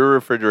went through a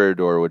refrigerator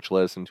door, which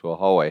led us into a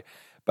hallway.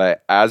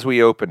 But as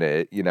we open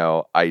it,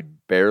 I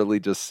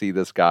barely just see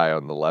this guy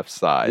on the left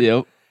side.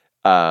 Yep.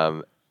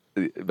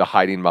 The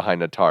hiding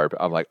behind a tarp.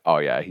 I'm like, oh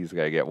yeah, he's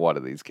going to get one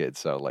of these kids.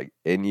 So like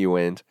in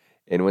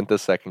went the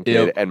second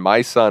kid, and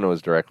my son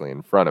was directly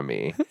in front of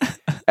me.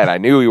 And I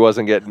knew he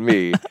wasn't getting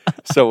me.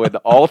 So when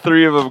all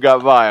three of them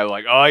got by, I'm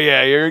like, oh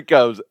yeah, here it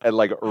comes. And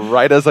like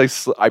right as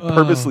I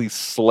purposely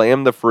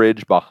slammed the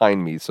fridge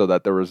behind me so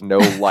that there was no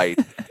light.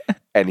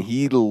 And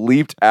he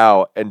leaped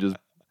out and just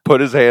put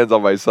his hands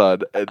on my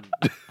son.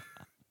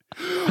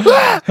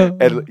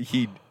 And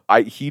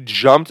he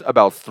jumped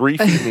about 3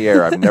 feet in the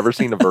air. I've never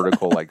seen a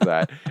vertical like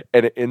that.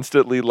 And it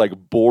instantly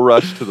like bull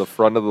rushed to the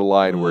front of the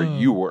line where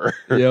you were.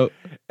 Yep.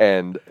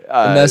 And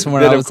that's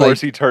when then of course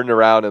he turned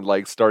around and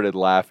like started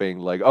laughing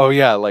like, oh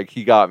yeah, like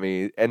he got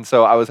me. And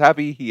so I was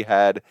happy he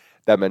had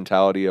that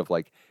mentality of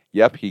like,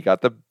 yep, he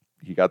got the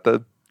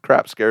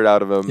crap scared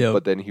out of him. Yep.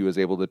 But then he was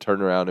able to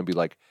turn around and be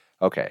like,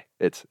 okay,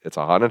 it's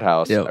a haunted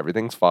house. Yep.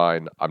 Everything's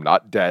fine. I'm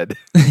not dead.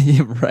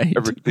 Right.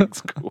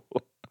 Everything's cool.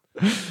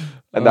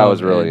 And that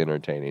was really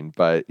entertaining.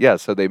 But yeah,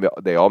 so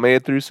they all made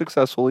it through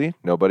successfully.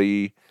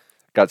 Nobody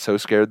got so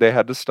scared they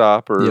had to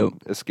stop or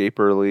escape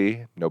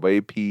early. Nobody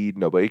peed.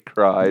 Nobody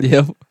cried.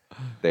 Yep.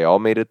 They all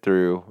made it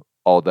through.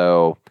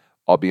 Although,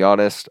 I'll be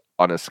honest,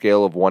 on a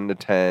scale of 1 to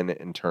 10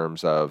 in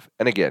terms of,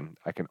 and again,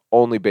 I can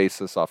only base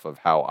this off of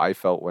how I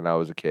felt when I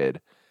was a kid,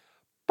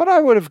 but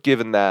I would have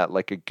given that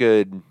like a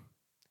good,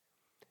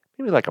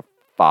 maybe like a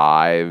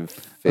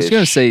 5. I was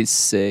going to say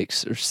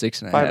 6 or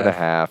 6.5.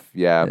 5.5,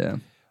 yeah.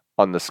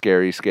 On the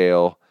scary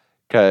scale,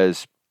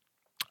 because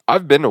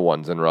I've been to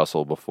ones in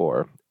Russell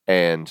before,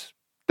 and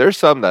there's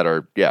some that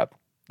are,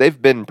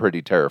 they've been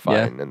pretty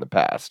terrifying in the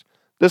past.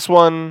 This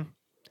one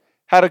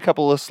had a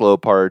couple of slow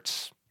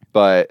parts,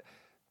 but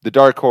the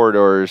dark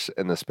corridors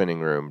and the spinning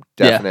room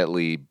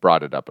definitely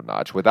brought it up a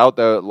notch.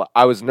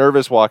 I was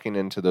nervous walking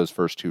into those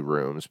first 2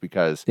 rooms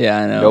because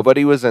I know.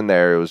 Nobody was in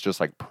there. It was just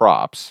like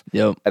props.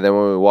 Yep. And then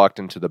when we walked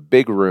into the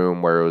big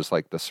room where it was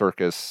like the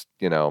circus,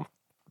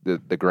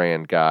 the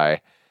grand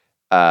guy,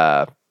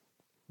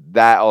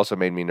 that also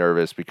made me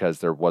nervous because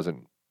there was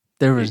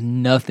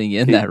nothing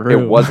in that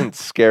room. It wasn't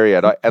scary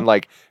at all. And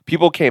like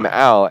people came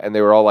out and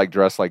they were all like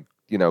dressed like,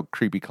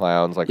 creepy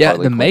clowns, like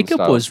Harley the Quinn makeup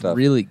style was stuff.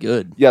 really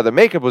good. Yeah, the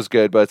makeup was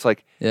good, but it's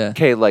like, Yeah.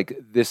 okay, like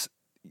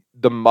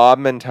the mob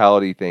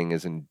mentality thing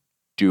isn't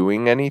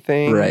doing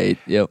anything. Right.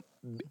 Yep.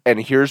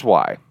 And here's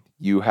why.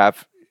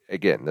 I've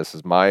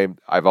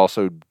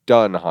also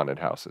done haunted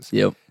houses.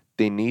 Yep.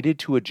 They needed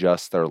to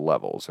adjust their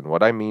levels. And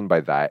what I mean by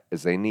that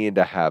is they needed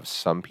to have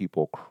some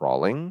people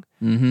crawling,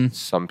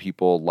 some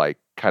people like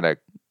kind of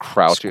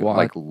crouching, Squat.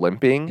 like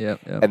limping.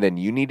 Yep. And then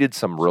you needed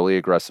some really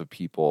aggressive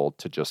people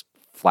to just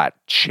flat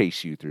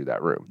chase you through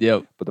that room.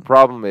 Yep. But the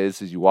problem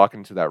is you walk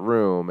into that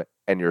room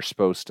and you're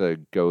supposed to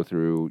go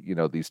through,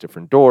 these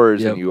different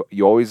doors, and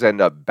you always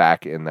end up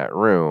back in that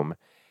room.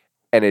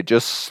 And it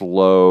just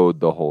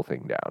slowed the whole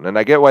thing down. And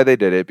I get why they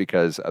did it,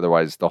 because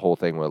otherwise the whole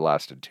thing would have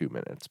lasted 2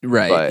 minutes.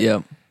 Right. But,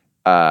 yep.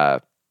 I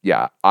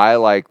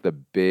like the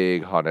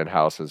big haunted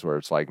houses where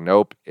it's like,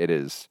 nope, it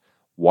is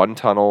one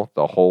tunnel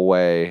the whole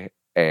way,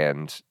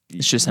 and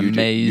it's just a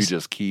maze. You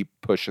just keep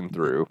pushing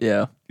through.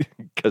 Yeah.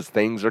 Because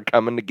things are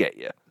coming to get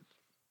you.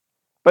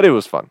 But it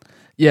was fun.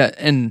 Yeah,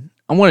 and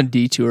I want to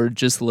detour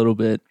just a little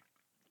bit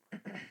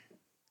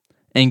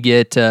and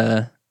get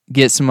some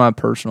of my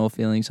personal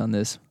feelings on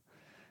this.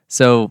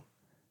 So,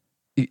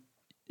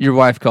 your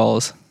wife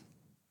calls,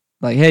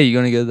 like, hey, you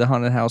going to go to the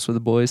haunted house with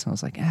the boys? And I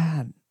was like,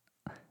 I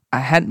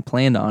hadn't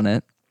planned on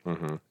it.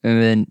 Mm-hmm.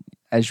 And then,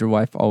 as your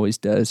wife always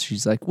does,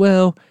 she's like,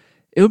 well,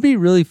 it would be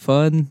really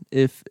fun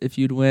if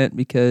you'd went,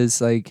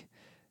 because, like,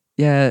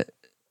 yeah,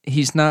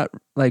 he's not,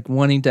 like,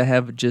 wanting to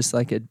have just,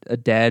 like, a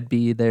dad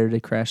be there to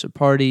crash a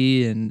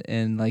party,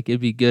 and like, it'd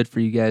be good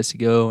for you guys to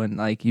go, and,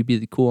 like, you'd be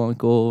the cool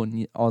uncle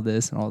and all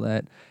this and all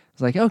that. I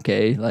was like,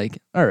 okay,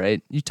 like, all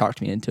right, you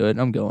talked me into it,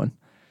 I'm going.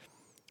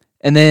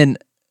 And then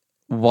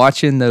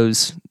watching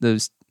those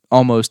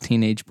almost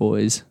teenage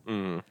boys,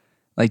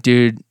 like,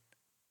 dude,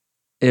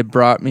 it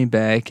brought me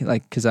back,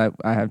 like, because I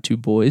have 2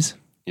 boys.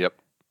 Yep.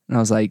 And I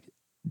was like,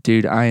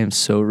 dude, I am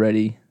so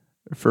ready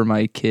for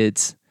my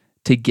kids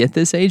to get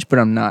this age, but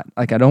I'm not.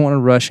 Like, I don't want to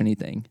rush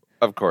anything.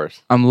 Of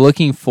course. I'm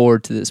looking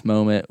forward to this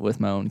moment with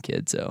my own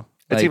kids, though.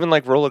 It's even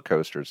like roller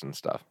coasters and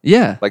stuff.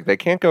 Yeah. Like, they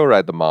can't go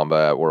ride the Mamba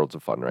at Worlds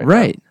of Fun now.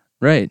 Right.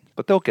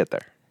 But they'll get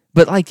there.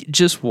 But, like,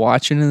 just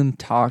watching them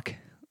talk,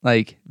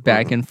 like,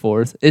 back and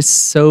forth, it's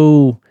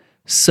so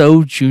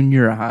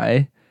junior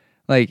high.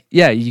 Like,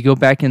 yeah, you go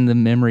back in the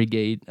memory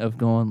gate of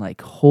going,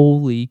 like,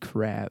 holy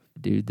crap,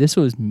 dude, this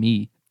was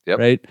me. Yep.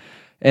 Right?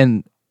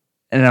 And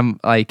I'm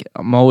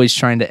always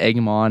trying to egg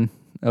them on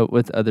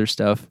with other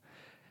stuff.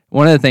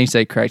 One of the things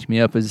that cracked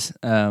me up is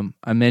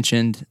I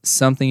mentioned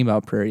something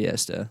about Prairie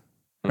Esta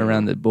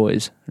around the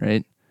boys,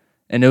 right?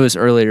 And it was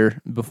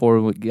earlier, before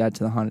we got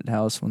to the haunted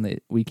house, when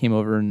we came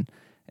over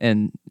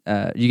and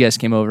you guys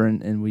came over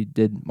and we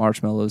did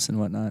marshmallows and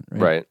whatnot,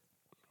 right?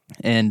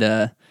 And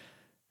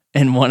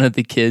one of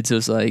the kids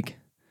was like,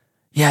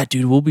 yeah,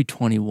 dude, we'll be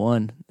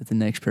 21 at the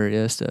next Prairie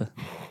Esta.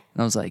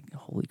 And I was like,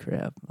 holy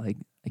crap. Like,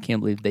 I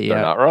can't believe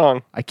they're not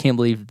wrong. I can't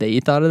believe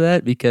they thought of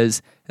that,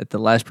 because at the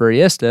last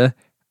Prairie Esta,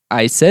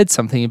 I said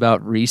something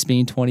about Reese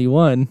being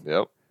 21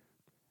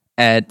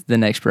 at the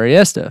next Prairie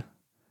Esta.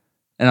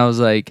 And I was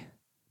like,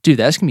 dude,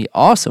 that's going to be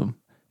awesome.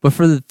 But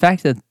for the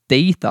fact that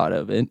they thought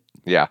of it.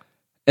 Yeah.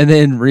 And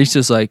then Reese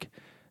was like,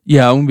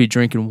 yeah, I'm going to be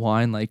drinking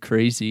wine like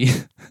crazy.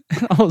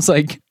 And I was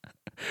like,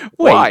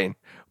 wait, wine?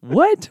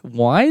 What?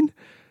 Wine?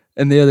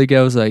 And the other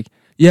guy was like,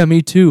 yeah,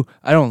 me too.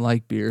 I don't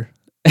like beer.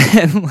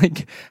 And,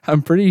 like,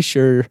 I'm pretty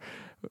sure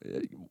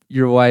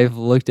your wife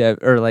looked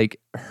at, or, like,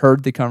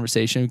 heard the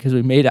conversation, because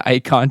we made eye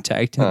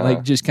contact and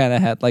like just kind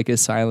of had like a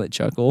silent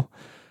chuckle.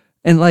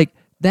 And, like,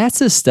 that's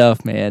the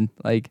stuff, man.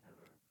 Like,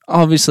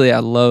 obviously I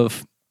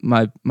love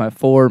my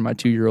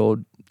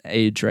 2-year-old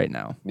age right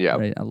now. Yeah.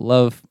 Right. I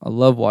love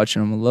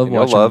watching them. I love and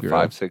watching you'll love them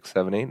grow. 5, 6,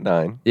 7, 8,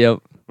 9. Yep.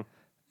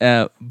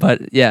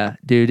 But yeah,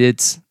 dude,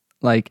 it's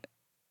like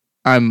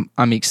I'm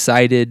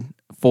excited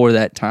for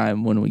that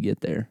time when we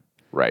get there.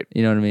 Right.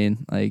 You know what I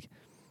mean? Like,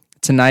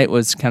 tonight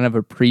was kind of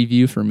a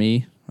preview for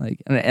me.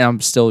 Like, and I'm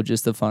still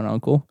just a fun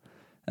uncle.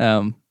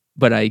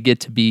 But I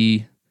get to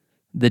be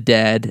the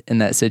dad in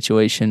that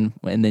situation,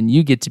 and then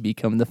you get to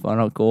become the fun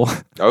uncle.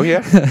 Oh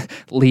yeah.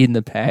 Leading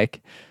the pack.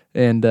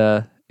 And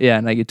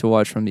and I get to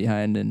watch from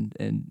behind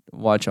and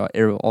watch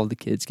all the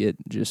kids get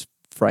just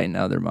frightened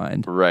out of their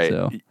mind. Right.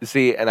 So.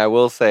 See, and I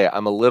will say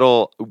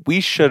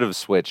we should have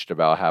switched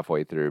about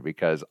halfway through,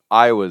 because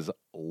I was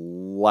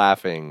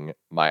laughing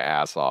my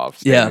ass off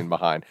standing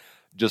behind,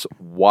 just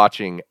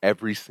watching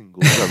every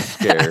single jump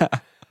scare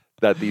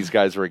that these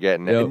guys were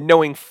getting, and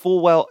knowing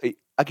full well,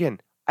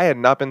 again, I had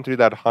not been through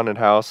that haunted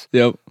house.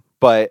 Yep.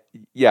 But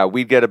yeah,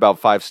 we'd get about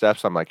 5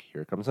 steps. I'm like,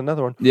 here comes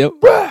another one. Yep.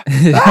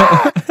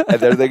 And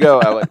there they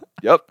go. I'm like,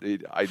 yep.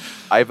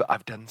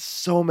 I've done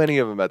so many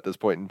of them at this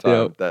point in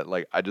time that,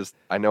 like,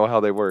 I know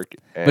how they work.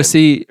 And but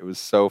see, it was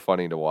so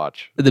funny to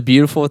watch. The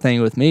beautiful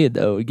thing with me,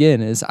 though,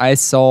 again, is I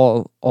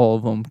saw all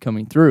of them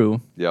coming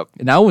through. Yep.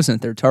 And I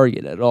wasn't their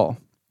target at all.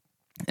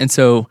 And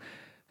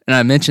and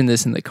I mentioned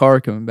this in the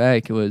car coming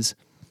back.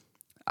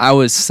 I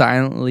was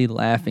silently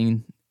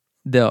laughing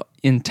the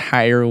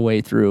entire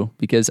way through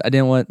because I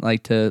didn't want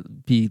like to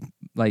be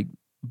like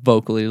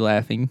vocally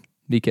laughing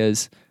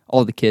because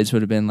all the kids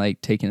would have been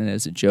like taking it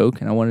as a joke,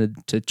 and I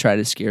wanted to try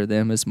to scare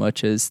them as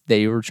much as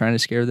they were trying to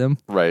scare them.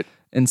 Right.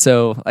 And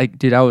so, like,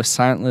 dude, I was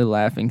silently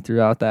laughing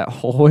throughout that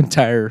whole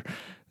entire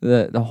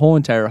the whole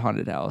entire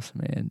haunted house,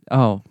 man.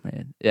 Oh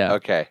man, yeah.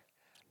 Okay.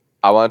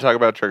 I want to talk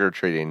about trick or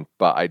treating,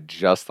 but I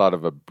just thought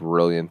of a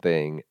brilliant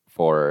thing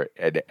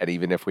and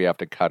even if we have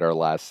to cut our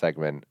last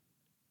segment,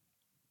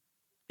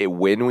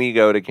 when we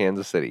go to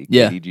Kansas City,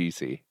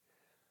 KDGC,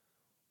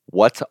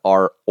 what's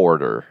our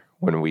order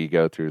when we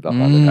go through the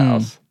haunted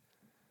house?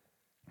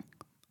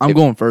 I'm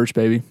going first,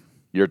 baby.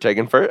 You're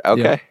taking first?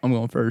 Okay. Yep, I'm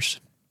going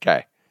first.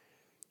 Okay.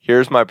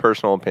 Here's my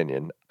personal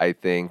opinion. I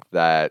think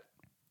that,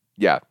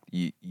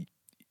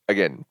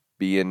 again,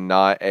 being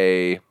not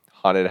a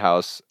haunted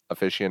house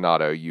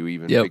aficionado, you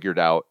even figured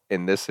out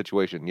in this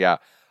situation, I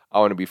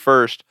want to be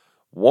first.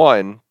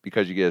 One,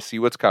 because you get to see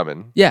what's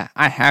coming. Yeah,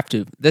 I have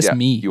to. That's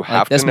me. You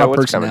have that's to know my what's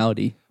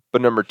personality. Coming.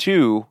 But number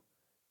two,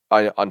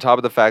 on top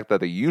of the fact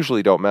that they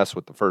usually don't mess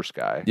with the first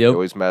guy, they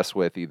always mess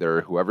with either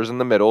whoever's in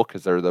the middle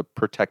because they're the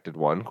protected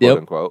one, quote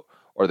unquote,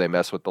 or they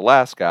mess with the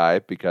last guy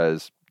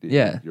because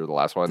you're the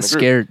last one in the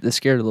group. The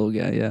scared little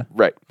guy, yeah.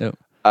 Right. Yep.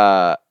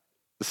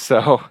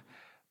 So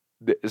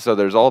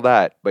there's all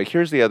that. But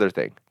here's the other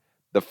thing.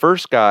 The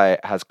first guy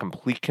has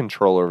complete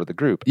control over the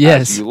group,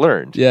 as you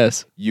learned.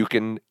 Yes. You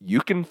can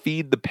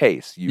feed the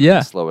pace. You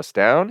can slow us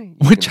down.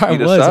 Which I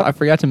was. I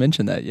forgot to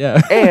mention that,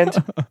 yeah.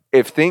 And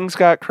if things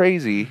got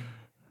crazy,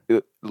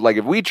 like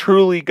if we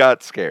truly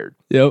got scared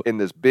in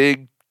this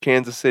big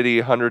Kansas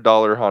City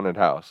 $100 haunted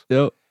house,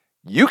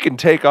 you can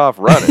take off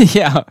running.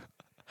 Yeah.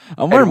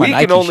 I'm wearing my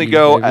Nike shoes, only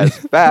go as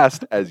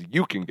fast as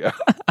you can go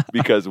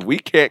because we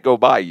can't go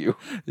by you.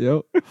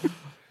 Yep.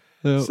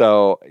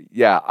 So,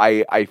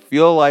 I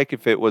feel like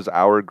if it was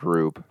our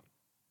group,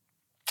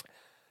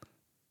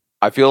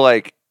 I feel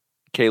like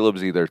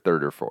Caleb's either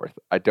third or fourth.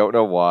 I don't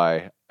know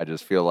why. I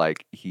just feel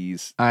like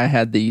I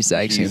had the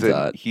exact same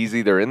thought. He's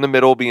either in the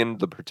middle being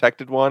the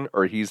protected one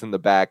or he's in the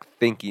back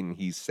thinking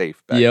he's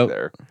safe back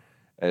there.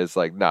 And it's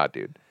like, nah,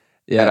 dude.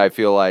 Yeah. And I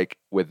feel like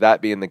with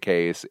that being the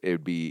case, it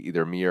would be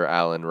either me or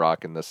Alan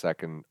rocking the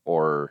second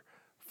or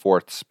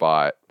fourth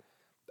spot.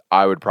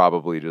 I would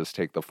probably just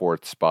take the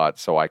fourth spot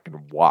so I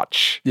can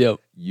watch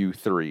you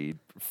three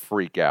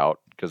freak out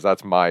because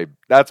that's my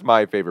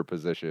favorite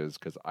position is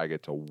because I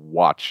get to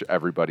watch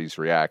everybody's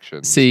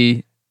reactions.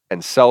 See,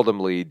 and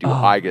seldomly do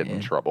I get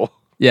in trouble.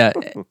 Yeah,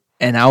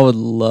 and I would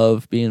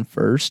love being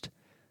first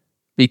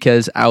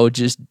because I would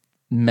just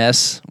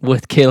mess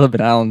with Caleb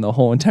and Alan the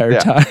whole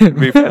entire time. It'd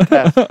be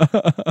fantastic.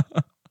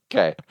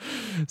 Okay.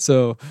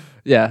 So,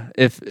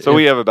 if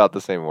we have about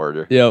the same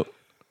order. Yep.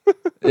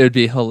 It would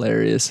be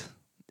hilarious.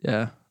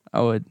 Yeah,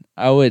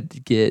 I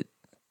would get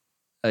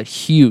a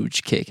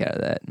huge kick out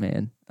of that,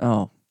 man.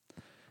 Oh,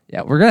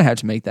 yeah, we're gonna have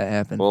to make that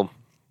happen.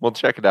 We'll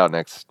check it out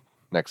next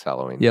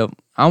Halloween. Yep,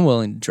 I'm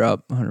willing to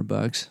drop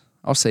 $100.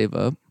 I'll save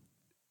up.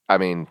 I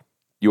mean,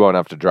 you won't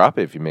have to drop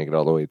it if you make it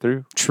all the way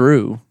through.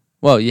 True.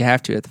 Well, you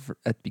have to at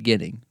the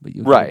beginning, but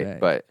you'll get it back.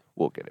 But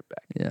we'll get it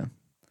back. Yeah,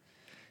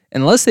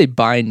 unless they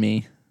bind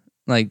me,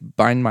 like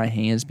bind my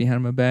hands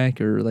behind my back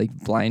or like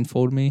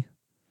blindfold me.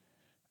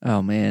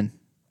 Oh man.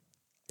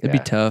 It'd be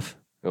tough.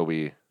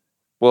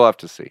 We'll have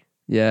to see.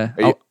 Yeah.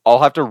 I'll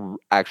have to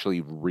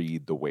actually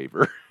read the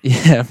waiver.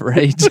 Yeah,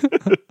 right.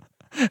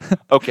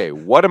 Okay,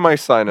 what am I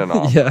signing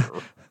off? Yeah.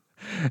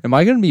 Am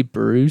I going to be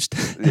bruised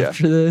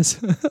after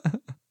this?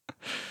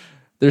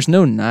 There's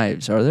no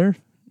knives, are there?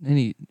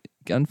 Any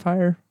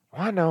gunfire?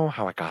 I know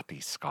how I got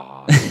these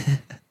scars.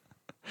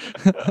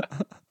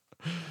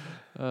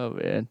 Oh,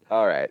 man.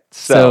 All right.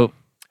 So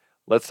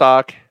let's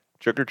talk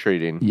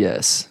trick-or-treating.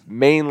 Yes.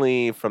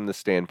 Mainly from the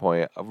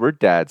standpoint of we're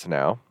dads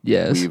now.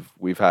 Yes.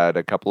 We've had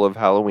a couple of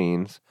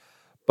Halloweens,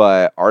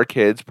 but our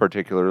kids,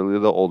 particularly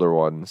the older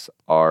ones,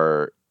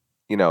 are,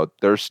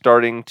 they're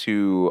starting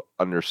to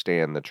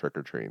understand the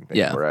trick-or-treating thing.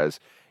 Yeah. Whereas,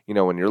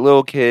 when you're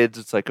little kids,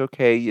 it's like,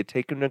 okay, you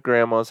take them to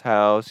grandma's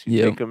house,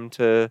 you take them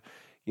to,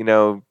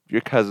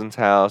 your cousin's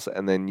house,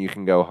 and then you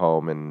can go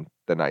home and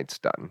the night's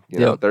done.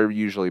 They're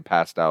usually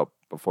passed out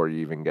before you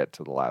even get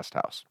to the last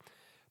house.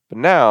 But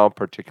now,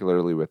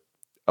 particularly with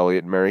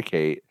Elliot and Mary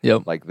Kate,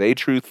 like they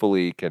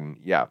truthfully can,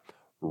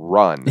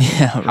 run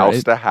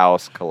house to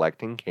house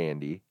collecting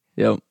candy.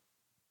 Yep.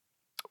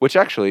 Which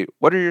actually,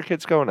 what are your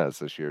kids going as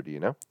this year? Do you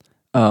know?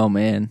 Oh,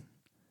 man.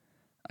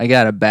 I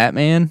got a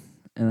Batman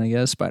and I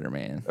got a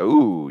Spider-Man.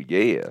 Oh,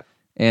 yeah.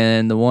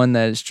 And the one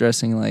that is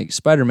dressing like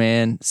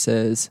Spider-Man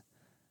says,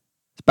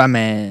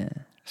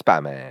 Spider-Man.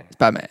 Spider-Man.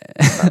 Spider-Man.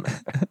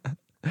 Spider-Man.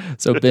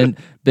 So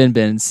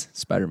Ben's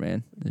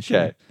Spider-Man this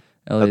year.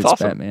 Elliot's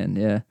awesome. Batman,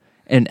 yeah.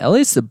 And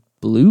Elliot's the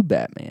blue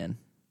Batman.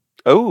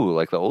 Oh,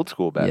 like the old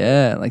school Batman.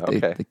 Yeah, like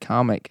the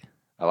comic.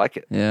 I like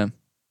it. Yeah.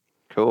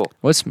 Cool.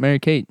 What's Mary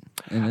Kate?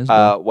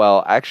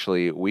 Well,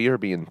 actually, we are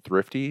being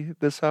thrifty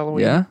this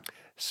Halloween. Yeah?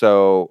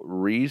 So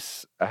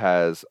Reese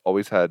has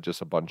always had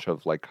just a bunch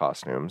of like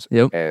costumes,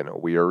 Yep. and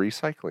we are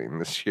recycling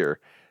this year.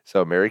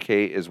 So Mary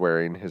Kate is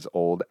wearing his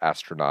old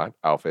astronaut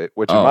outfit,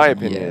 which in Oh, my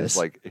opinion is yes.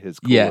 like his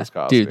Yeah, coolest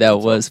costume. dude, that So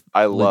was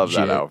I love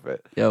that legit.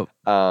 outfit. Yep.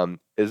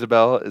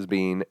 Isabel is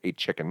being a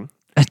chicken,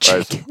 A or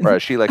chicken.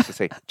 as she likes to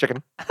say,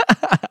 chicken.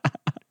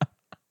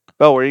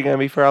 Belle, where are you gonna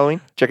be for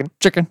Halloween? Chicken.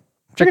 Chicken.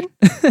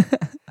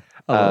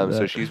 I love that.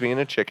 So she's being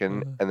a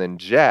chicken, and then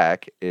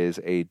Jack is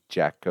a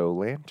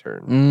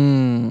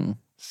jack-o'-lantern.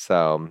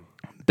 So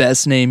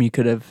Best name you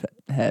could have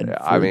had.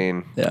 I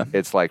mean,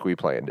 it's like we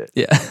planned it.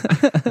 Yeah.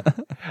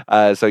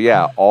 So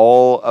yeah,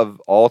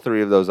 all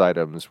three of those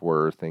items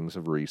were things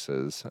of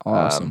Reese's.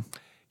 Awesome.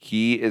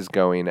 He is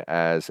going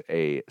as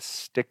a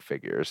stick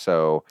figure.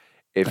 So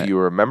if you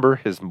remember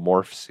his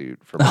morph suit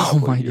from a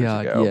couple of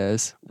years ago,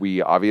 yes.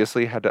 we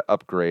obviously had to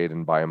upgrade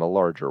and buy him a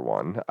larger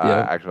one.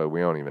 Actually, we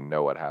don't even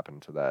know what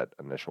happened to that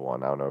initial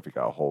one. I don't know if he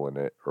got a hole in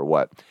it or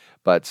what.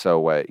 But so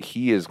what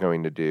he is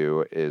going to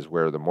do is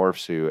wear the morph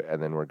suit,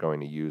 and then we're going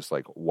to use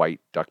like white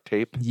duct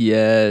tape.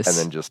 Yes. And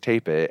then just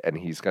tape it, and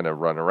he's going to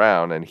run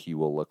around, and he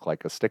will look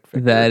like a stick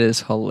figure. That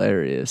is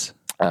hilarious.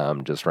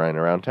 Just running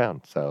around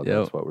town. So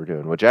that's what we're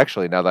doing. Which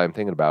actually, now that I'm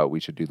thinking about it, we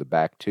should do the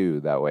back too.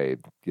 That way,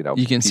 you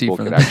can people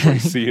can actually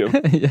see him.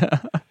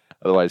 Yeah.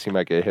 Otherwise, he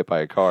might get hit by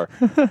a car.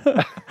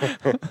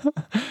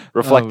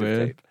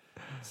 Reflective tape.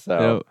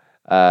 So,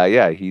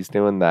 yeah, he's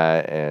doing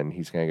that, and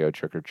he's going to go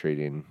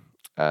trick-or-treating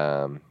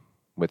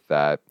with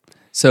that.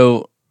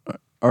 So,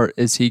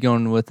 is he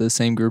going with the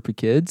same group of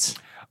kids?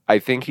 I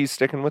think he's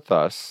sticking with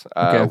us.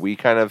 Okay. We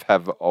kind of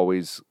have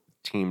always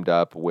teamed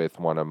up with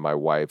one of my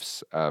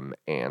wife's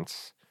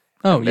aunts.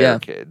 And their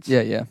kids.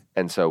 Yeah.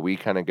 And so we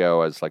kind of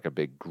go as like a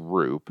big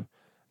group.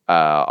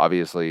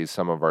 Obviously,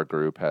 some of our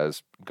group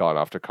has gone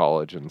off to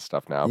college and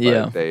stuff now,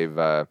 but they've,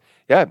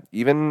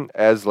 even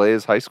as late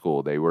as high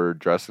school, they were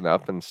dressing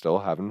up and still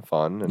having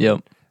fun.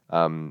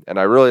 And, and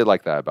I really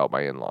like that about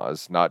my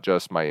in-laws, not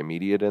just my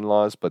immediate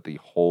in-laws, but the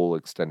whole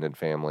extended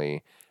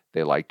family.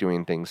 They like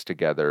doing things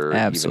together,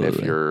 Absolutely. even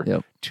if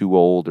you're too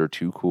old or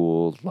too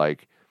cool.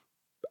 Like,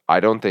 I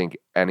don't think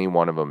any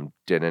one of them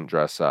didn't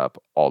dress up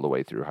all the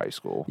way through high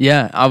school.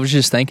 Yeah, I was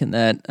just thinking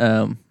that,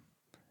 and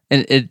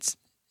it's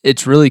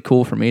really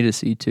cool for me to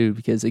see too,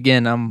 because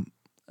again,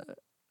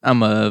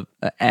 I'm a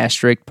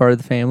asterisk part of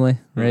the family,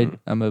 right? Mm-hmm.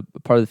 I'm a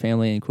part of the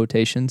family in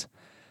quotations,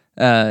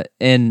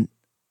 and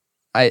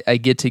I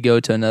get to go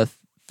to enough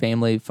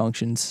family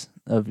functions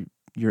of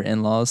your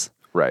in-laws,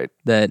 right?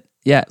 That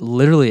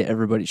literally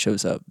everybody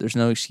shows up. There's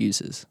no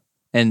excuses.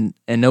 And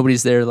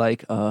nobody's there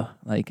like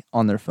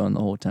on their phone the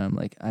whole time.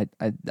 Like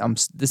I'm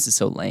this is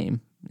so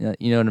lame.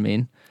 You know what I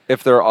mean?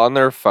 If they're on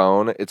their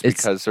phone, it's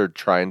because they're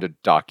trying to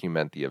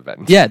document the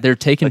event. Yeah, they're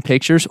taking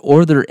pictures,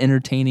 or they're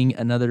entertaining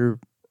another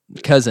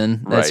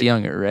cousin that's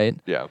younger, right?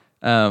 Yeah.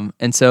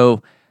 And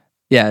so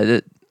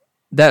that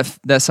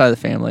side of the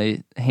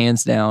family,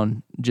 hands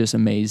down, just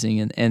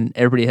amazing, and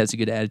everybody has a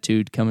good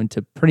attitude coming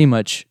to pretty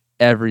much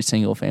every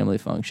single family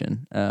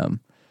function.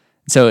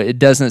 So it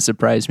doesn't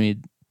surprise me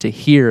to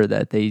hear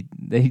that they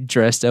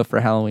dressed up for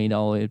Halloween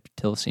all the way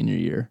till senior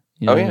year.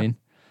 You know what I mean?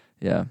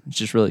 Yeah, it's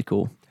just really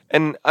cool.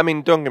 And I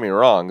mean, don't get me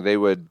wrong, they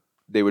would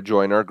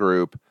join our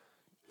group.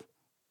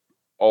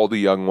 All the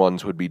young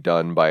ones would be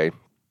done by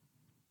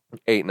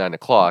 8, 9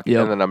 o'clock,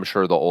 and then I'm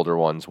sure the older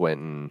ones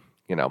went and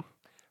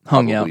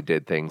hung out,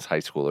 did things high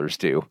schoolers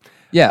do.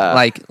 Yeah,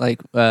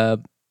 like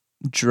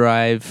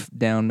drive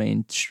down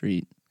Main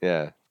Street.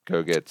 Yeah.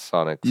 Go get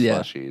Sonic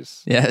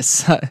slushies.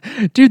 Yes.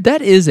 Dude,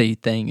 that is a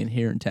thing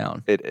here in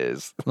town. It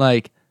is.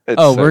 Like,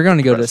 we're going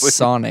to go to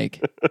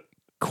Sonic,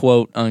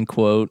 quote,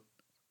 unquote.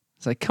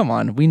 It's like, come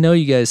on. We know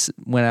you guys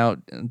went out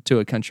to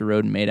a country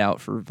road and made out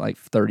for like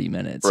 30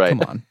 minutes. Right.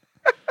 Come on.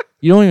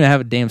 You don't even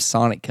have a damn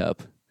Sonic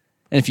cup.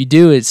 And if you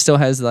do, it still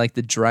has like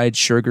the dried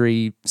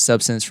sugary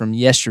substance from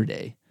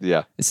yesterday.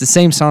 Yeah. It's the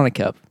same Sonic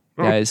cup,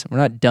 guys. We're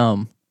not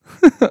dumb.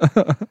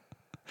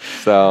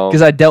 So,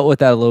 because I dealt with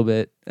that a little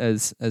bit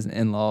as an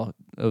in-law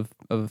of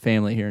a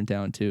family here in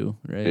town too,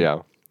 right? Yeah,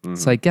 mm-hmm.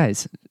 It's like,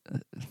 guys,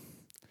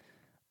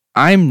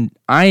 I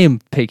am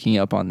picking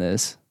up on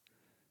this.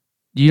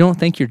 You don't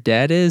think your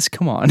dad is?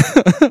 Come on.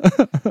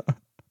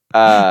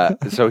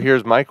 So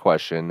here's my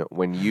question: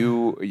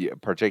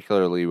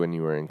 particularly when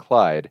you were in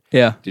Clyde,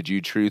 did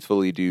you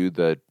truthfully do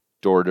the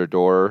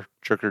door-to-door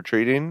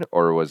trick-or-treating,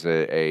 or was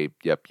it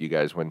you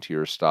guys went to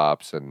your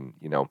stops and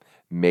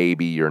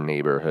maybe your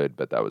neighborhood,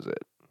 but that was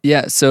it?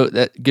 Yeah, so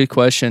good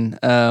question.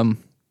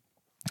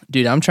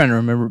 Dude, I'm trying to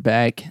remember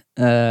back.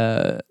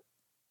 When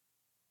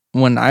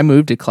I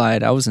moved to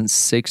Clyde, I was in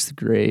 6th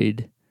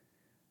grade.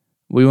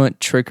 We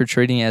went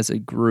trick-or-treating as a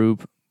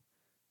group,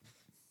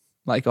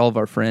 like all of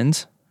our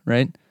friends,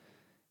 right?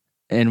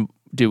 And,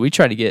 dude, we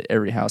tried to get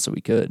every house that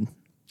we could.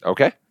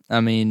 Okay. I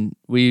mean,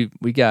 we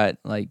got,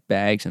 like,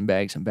 bags and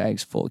bags and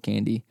bags full of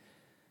candy.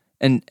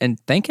 And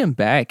thinking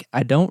back,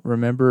 I don't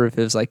remember if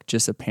it was, like,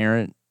 just a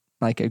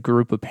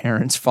group of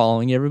parents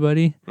following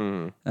everybody,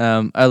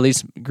 at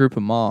least a group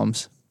of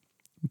moms,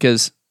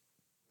 because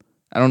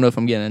I don't know if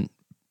I'm getting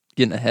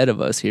ahead of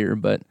us here,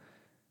 but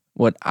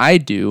what I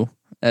do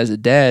as a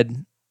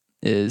dad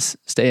is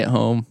stay at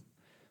home,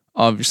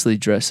 obviously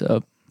dress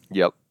up,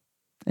 Yep.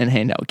 and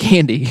hand out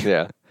candy.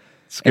 Yeah.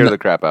 Scare the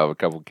crap out of a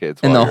couple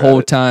kids. And the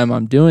whole time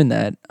I'm doing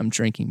that, I'm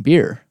drinking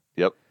beer.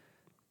 Yep.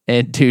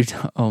 And dude,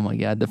 oh my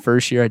God, the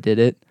first year I did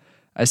it,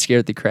 I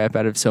scared the crap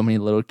out of so many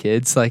little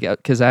kids, like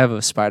because I have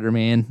a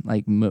Spider-Man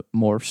like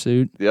morph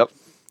suit. Yep.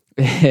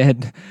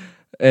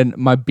 And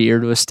my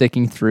beard was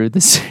sticking through the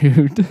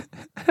suit.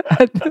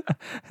 I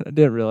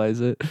didn't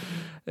realize it.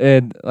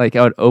 And like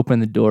I would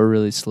open the door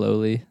really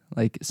slowly,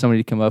 like somebody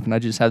would come up, and I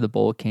just have the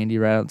bowl of candy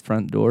right out the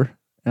front door,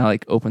 and I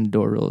like open the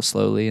door real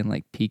slowly and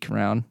like peek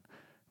around,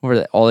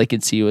 where all they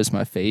could see was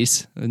my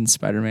face in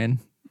Spider-Man.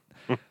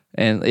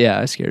 And yeah,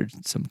 I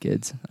scared some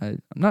kids.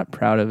 I'm not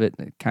proud of it.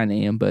 I kind of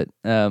am, but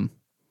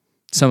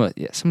some of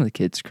the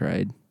kids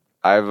cried.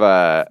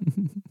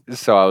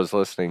 So I was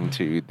listening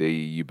to the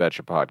You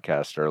Betcha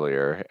podcast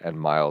earlier, and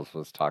Miles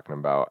was talking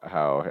about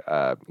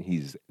how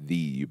he's the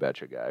You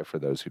Betcha guy, for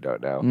those who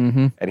don't know.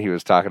 Mm-hmm. And he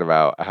was talking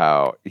about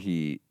how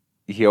he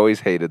always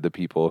hated the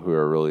people who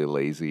are really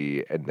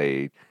lazy and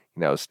they,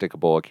 stick a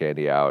bowl of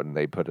candy out and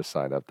they put a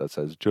sign up that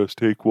says, just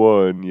take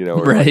one,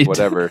 or right. like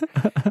whatever.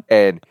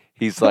 And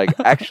he's like,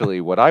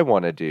 actually, what I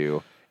want to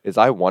do is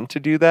I want to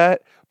do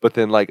that, but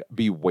then like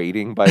be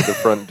waiting by the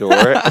front door,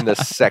 and the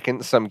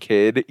second some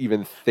kid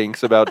even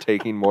thinks about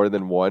taking more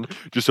than one,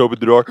 just open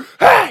the door.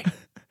 Hey,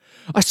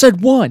 I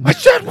said one.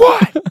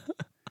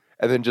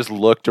 And then just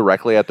look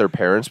directly at their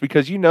parents,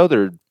 because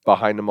they're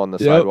behind them on the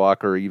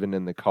sidewalk or even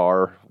in the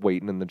car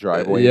waiting in the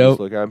driveway. And just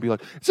look at them and be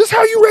like, "Is this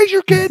how you raise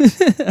your kids?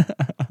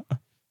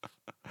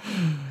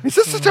 Is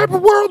this the type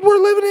of world we're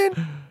living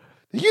in?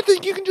 You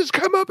think you can just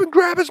come up and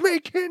grab as many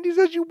candies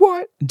as you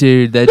want?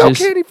 Dude,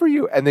 candy for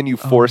you." And then you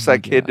force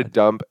that kid to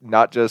dump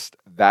not just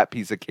that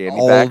piece of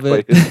candy back,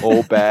 but his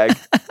whole bag.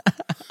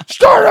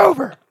 Start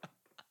over.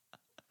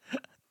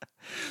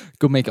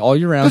 Go make all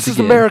your rounds. This is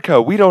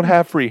America. We don't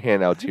have free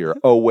handouts here.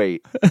 Oh,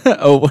 wait.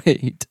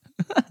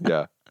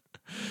 Yeah.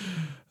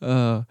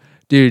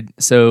 Dude,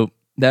 so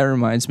that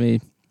reminds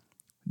me.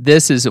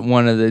 This is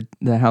one of the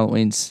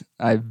Halloweens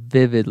I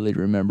vividly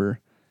remember.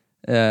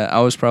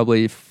 I was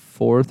probably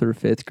 4th or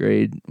 5th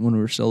grade when we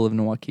were still living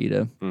in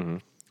Waukeeta. Mm-hmm.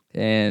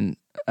 And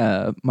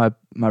my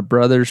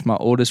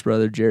oldest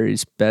brother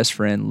Jerry's best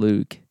friend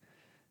Luke,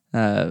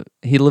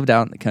 he lived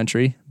out in the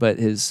country, but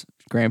his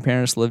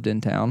grandparents lived in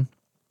town.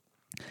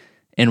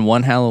 And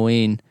one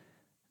Halloween,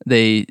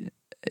 they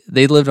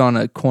lived on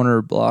a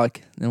corner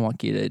block in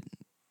Waukeeta.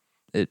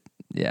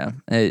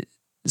 A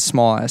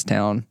small ass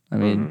town. I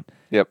mean,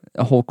 Yep.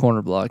 A whole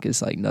corner block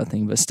is like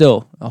nothing, but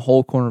still a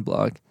whole corner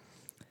block.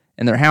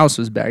 And their house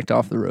was backed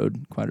off the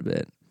road quite a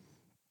bit.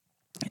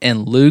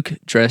 And Luke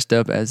dressed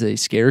up as a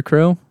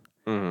scarecrow.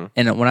 Mm-hmm.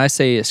 And when I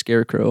say a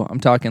scarecrow, I'm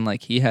talking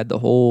like he had the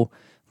whole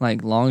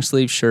like long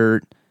sleeve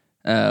shirt,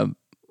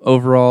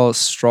 overall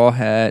straw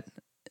hat.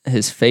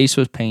 His face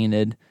was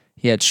painted.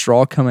 He had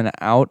straw coming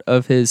out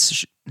of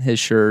his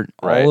shirt,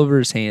 all over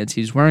his hands.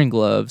 He's wearing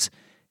gloves.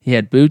 He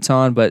had boots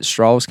on, but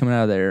straw was coming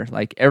out of there.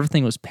 Like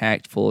everything was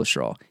packed full of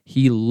straw.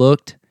 He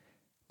looked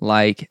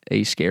like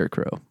a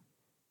scarecrow.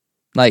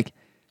 Like,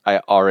 I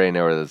already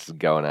know where this is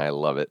going. I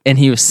love it. And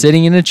he was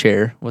sitting in a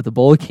chair with a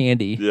bowl of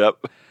candy.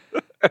 Yep.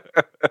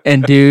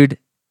 And dude,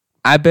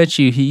 I bet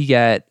you he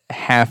got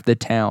half the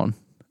town.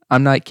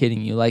 I'm not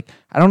kidding you. Like,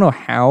 I don't know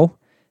how.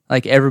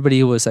 Like,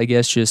 everybody was, I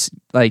guess, just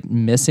like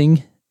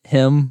missing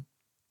him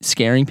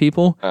scaring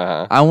people.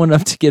 Uh-huh. I went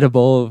up to get a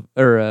bowl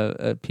or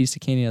a piece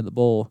of candy out of the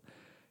bowl,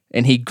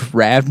 and he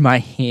grabbed my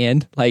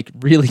hand like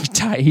really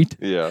tight.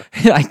 Yeah.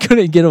 And I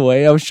couldn't get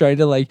away. I was trying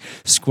to like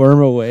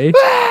squirm away.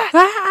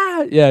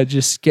 Yeah,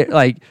 just scared,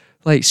 like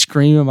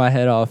screaming my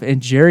head off.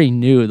 And Jerry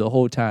knew the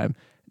whole time.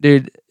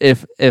 Dude,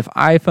 if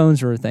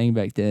iPhones were a thing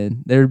back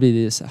then, there would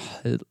be this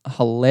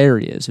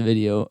hilarious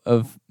video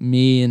of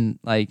me and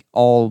like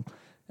all,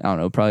 I don't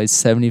know, probably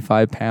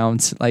 75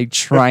 pounds, like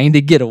trying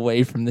to get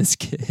away from this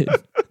kid.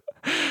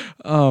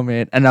 Oh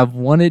man. And I've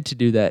wanted to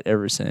do that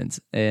ever since.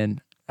 And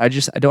I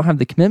don't have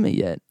the commitment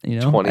yet,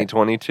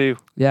 2022.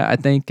 I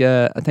think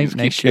Just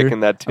next keep year. kicking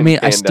that I mean,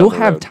 I can still down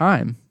the have road.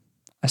 time.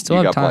 I still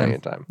You have got plenty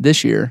of time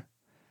this year.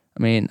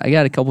 I mean, I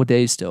got a couple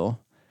days still.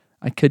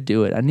 I could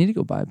do it. I need to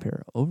go buy a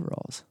pair of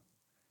overalls.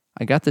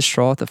 I got the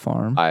straw at the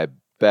farm. I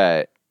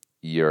bet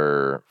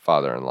your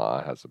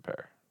father-in-law has a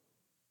pair.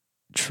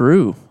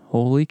 True.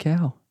 Holy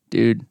cow.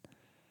 Dude,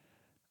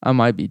 I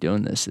might be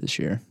doing this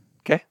year.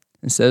 Okay.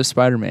 Instead of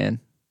Spider-Man.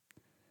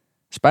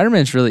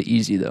 Spider-Man's really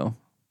easy, though.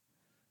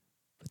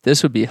 But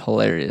this would be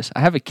hilarious. I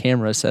have a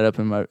camera set up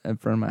in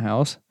front of my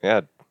house.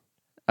 Yeah.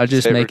 I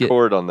just make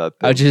record on that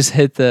thing. I just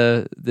hit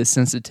the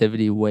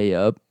sensitivity way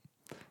up.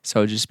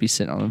 So I'll just be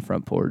sitting on the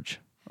front porch.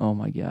 Oh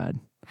my God.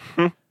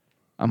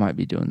 I might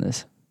be doing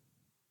this.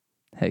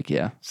 Heck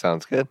yeah.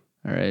 Sounds good.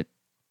 All right.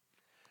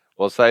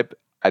 Well, Sipe,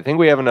 I think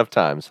we have enough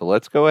time. So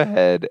let's go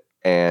ahead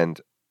and,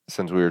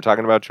 since we were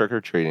talking about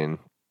trick-or-treating,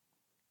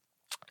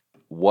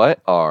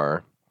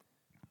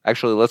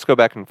 actually, let's go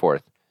back and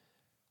forth.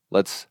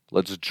 Let's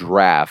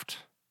draft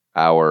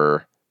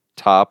our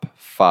top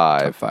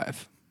five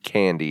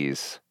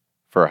candies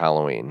for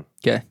Halloween.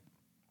 Okay.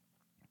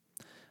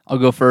 I'll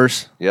go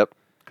first. Yep,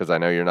 because I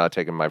know you're not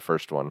taking my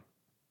first one.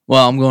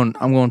 Well, I'm going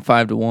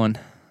 5-1.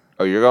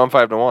 Oh, you're going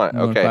 5-1. I'm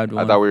going Okay, 5-1.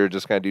 I thought we were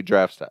just gonna do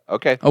draft stuff.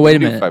 Okay. Oh, wait a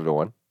we can do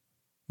minute.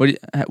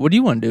 5-1. What do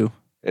you want to do?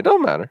 It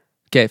don't matter.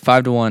 Okay,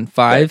 5-1.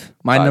 5. Okay,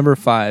 My 5. number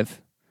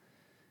 5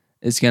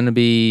 is going to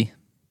be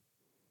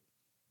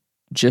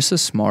just the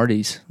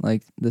Smarties.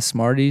 Like the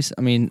Smarties.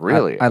 I mean,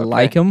 Really? I Okay.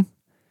 like them,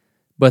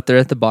 but they're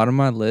at the bottom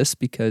of my list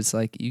because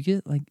like you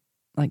get like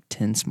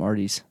 10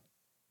 Smarties.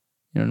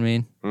 You know what I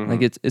mean? Mhm.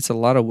 Like it's a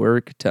lot of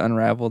work to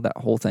unravel that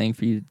whole thing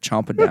for you to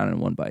chomp it down in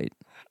one bite.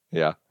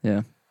 Yeah.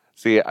 Yeah.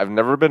 See, I've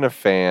never been a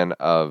fan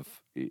of.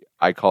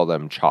 I call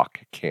them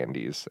chalk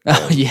candies.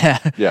 Oh yeah.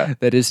 Yeah.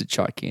 That is a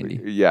chalk candy.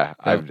 Yeah,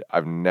 Yeah.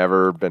 I've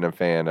never been a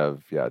fan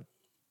of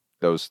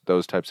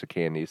those types of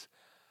candies.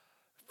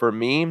 For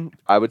me,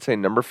 I would say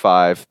number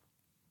 5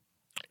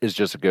 is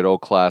just a good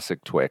old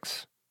classic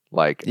Twix.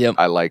 Like Yep.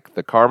 I like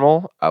the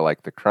caramel, I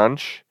like the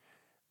crunch.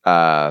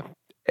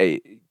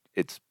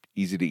 It's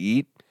easy to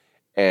eat,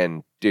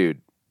 and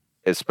dude,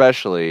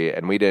 especially,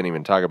 and we didn't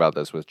even talk about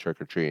this with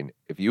trick or treating.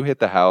 If you hit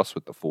the house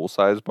with the full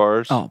size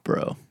bars, Oh,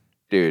 bro.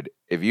 dude,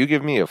 if you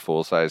give me a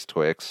full size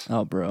Twix,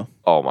 Oh, bro.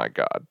 oh my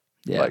god,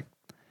 Yeah. like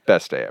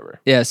best day ever.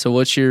 Yeah. So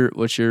what's your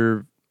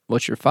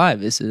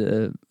 5? Is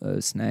it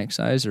a snack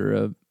size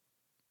or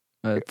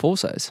a full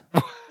size?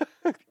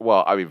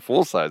 Well, I mean,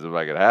 full size if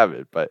I could have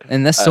it, but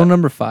And that's still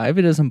number 5.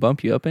 It doesn't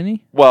bump you up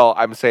any. well,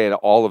 I'm saying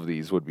all of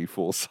these would be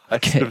full size.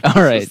 Okay, if this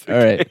all right, is the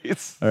all right,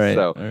 case. all right,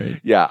 So, all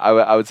right. yeah,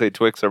 I would say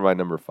Twix are my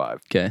number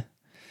 5. Okay.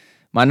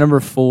 My number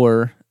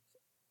 4,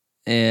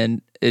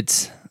 and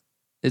it's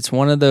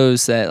one of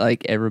those that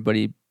like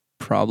everybody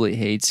probably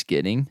hates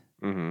getting,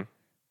 Mm-hmm.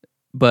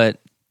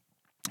 but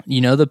you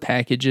know the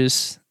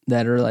packages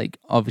that are like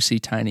obviously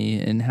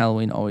tiny, and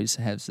Halloween always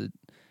has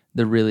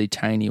the really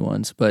tiny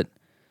ones, but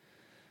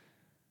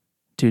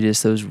dude,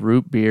 it's those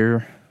root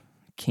beer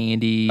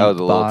candy Oh,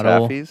 the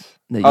bottle little taffies.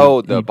 that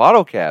Oh, the you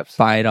bottle caps.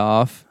 bite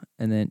off,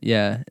 and then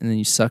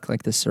you suck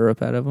like the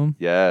syrup out of them.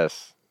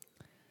 Yes,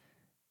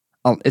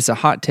 It's a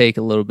hot take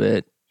a little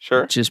bit,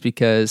 sure. just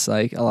because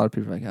like a lot of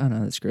people are like, oh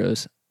no, that's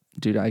gross,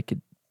 dude. I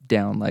could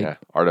down like Yeah,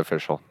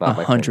 artificial, not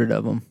my 100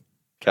 of them.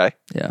 Okay,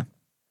 Yeah,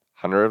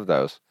 100 of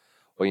those.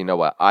 Well, you know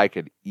what? I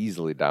could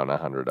easily down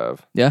 100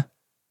 of yeah.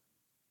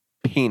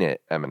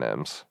 peanut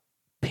M&Ms.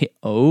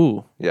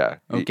 Oh, Yeah.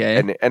 Okay.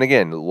 And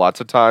again,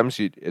 lots of times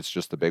it's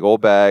just a big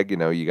old bag. You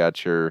know, you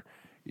got your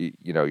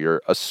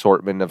your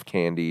assortment of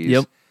candies.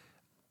 Yep.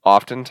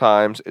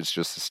 Oftentimes, it's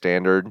just a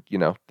standard,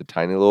 the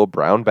tiny little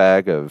brown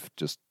bag of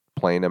just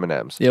plain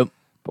M&Ms. Yep.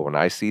 But when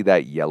I see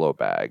that yellow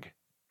bag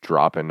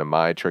drop into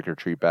my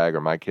trick-or-treat bag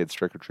or my kid's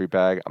trick-or-treat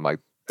bag, I'm like,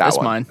 That's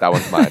one. mine. That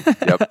one's mine.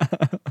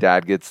 Yep.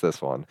 Dad gets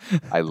this one.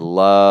 I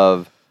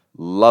love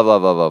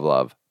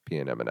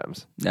peanut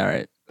M&Ms. All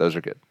right. Those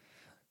are good.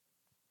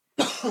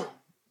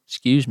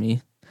 Excuse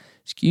me.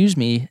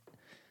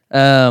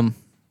 Number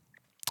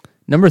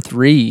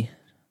 3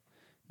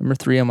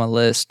 on my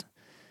list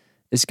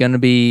is gonna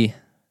be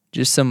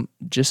just some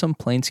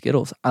plain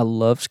Skittles. I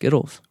love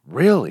Skittles.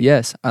 Really?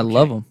 Yes, I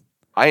love them,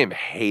 I am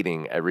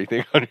hating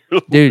everything on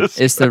your dude. list.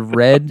 It's the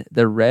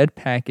red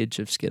package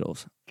of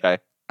Skittles.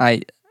 Okay.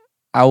 I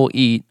will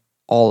eat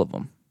all of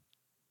them.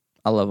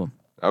 I love them.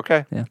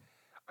 Okay. Yeah.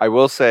 I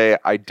will say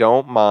I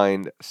don't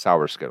mind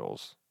sour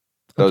Skittles.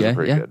 Those Okay, are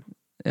pretty yeah. good.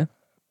 Yeah.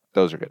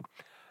 Those are good.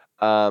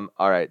 All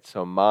right.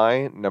 So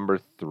my number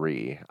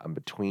 3, I'm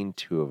between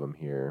two of them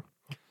here.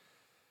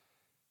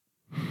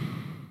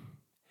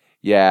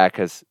 Yeah,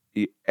 because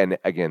and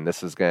again,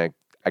 this is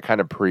I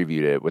kind of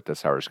previewed it with the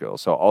sour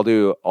Skittles. So I'll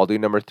do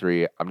number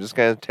 3. I'm just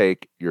gonna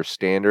take your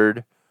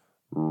standard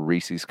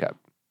Reese's cup.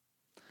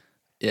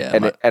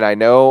 Yeah. And I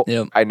know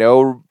Yep. I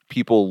know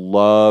people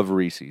love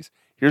Reese's.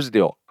 Here's the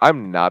deal.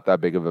 I'm not that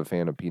big of a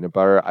fan of peanut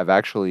butter. I've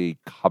actually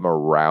come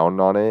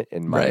around on it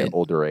in my Right.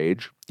 older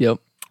age. Yep.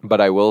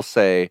 But I will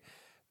say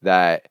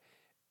that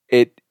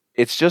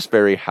it's just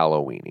very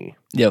Halloween-y.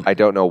 Yep. I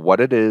don't know what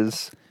it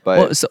is, but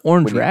Well, it's the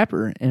orange when you-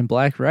 wrapper and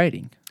black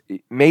writing.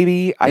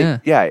 maybe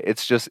Yeah.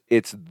 it's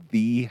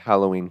the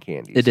Halloween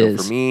candy. It so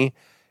is. for me,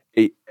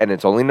 and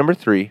it's only number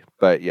 3,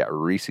 but yeah,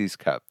 Reese's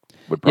cup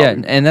would Yeah,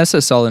 probably and that's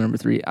a solid number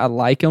 3. I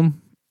like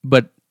them,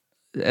 but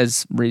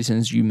as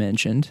reasons you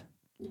mentioned,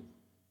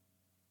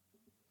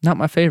 not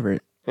my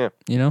favorite. Yeah.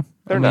 You know,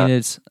 They're I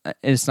mean, not.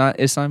 it's not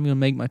even gonna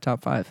make my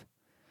top 5.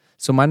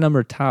 So my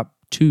top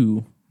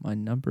 2,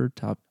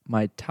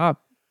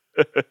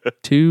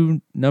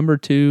 number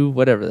 2,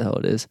 whatever the hell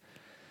it is.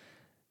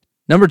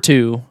 Number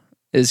 2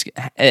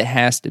 it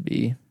has to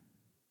be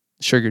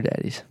Sugar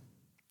Daddies,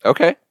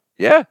 Okay.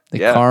 Yeah. the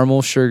yeah.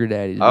 caramel Sugar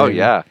Daddies. Oh baby.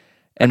 yeah.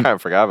 And I kind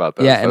of forgot about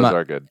those. yeah, those and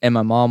are good. And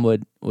my mom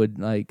would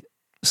like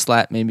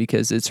slap me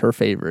because it's her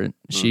favorite.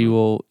 She Mm-hmm.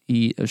 will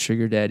eat a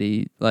Sugar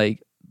Daddy.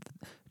 Like,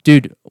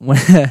 dude, when,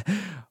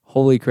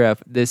 holy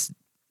crap, this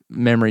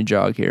memory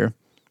jog here.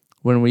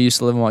 When we used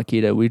to live in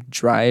Waukita, we'd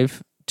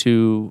drive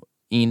to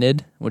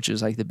Enid, which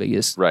is like the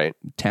biggest Right.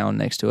 town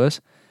next to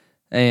us.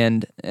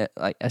 And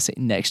like I say,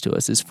 next to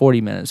us is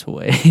 40 minutes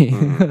away,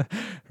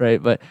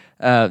 right? But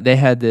they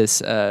had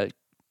this it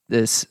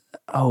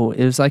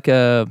was like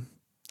I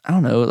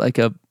don't know, like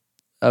a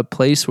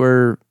place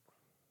where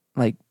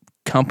like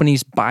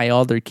companies buy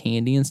all their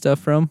candy and stuff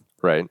from.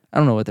 Right. I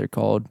don't know what they're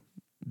called.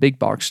 Big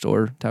box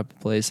store type of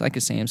place, like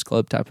a Sam's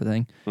Club type of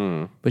thing.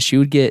 But she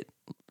would get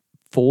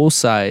full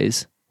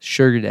size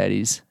sugar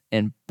daddies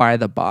and buy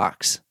the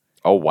box.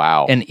 Oh,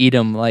 wow. And eat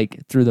them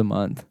like through the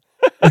month.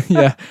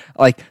 Yeah,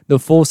 like the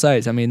full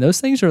size. I mean, those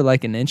things are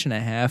like 1.5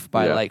 inches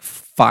by like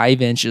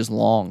 5 inches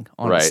long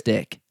on a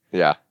stick.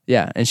 Yeah.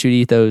 Yeah, and she'd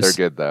eat those.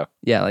 They're good though.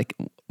 Yeah, like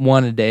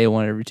one a day,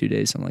 one every 2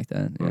 days, something like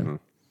that. Yeah.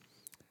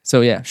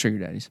 So yeah, sugar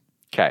daddies.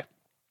 Okay.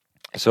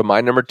 So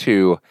my number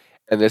 2,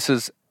 and this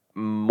is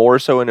more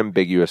so an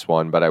ambiguous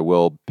one, but I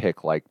will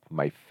pick like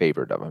my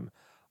favorite of them.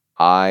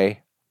 I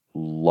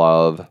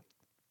love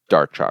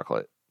dark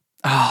chocolate.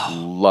 Oh,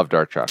 Love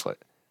dark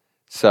chocolate.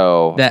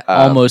 So that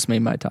almost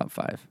made my top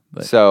 5.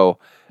 But. So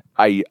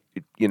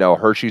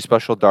Hershey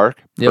Special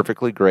Dark,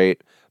 perfectly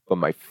great. But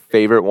my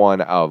favorite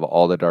one out of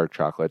all the dark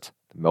chocolates,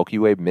 the Milky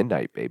Way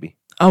Midnight, baby.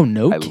 Oh,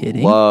 no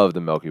kidding. I love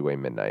the Milky Way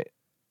Midnight.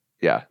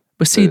 Yeah.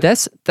 But see,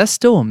 that's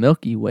still a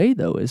Milky Way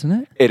though, isn't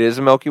it? It is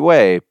a Milky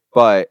Way,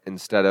 but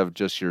instead of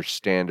just your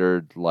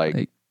standard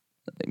like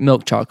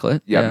milk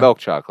chocolate. Yeah, milk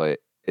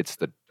chocolate, it's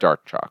the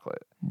dark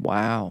chocolate.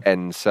 Wow.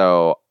 And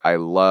so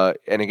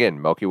and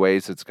again, Milky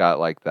Ways, it's got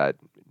like that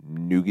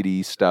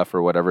nougaty stuff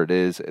or whatever it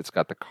is. It's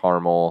got the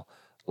caramel,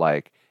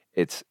 like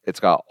it's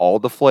got all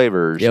the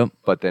flavors,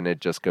 but then it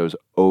just goes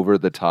over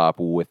the top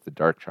with the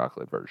dark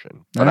chocolate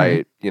version.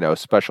 But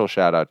special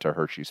shout out to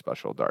Hershey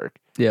Special Dark.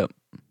 Yep.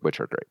 Which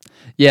are great.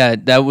 Yeah,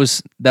 that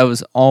was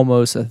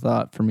almost a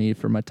thought for me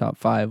for my top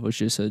 5 was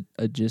just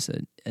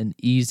an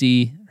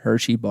easy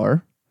Hershey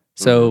bar.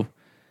 So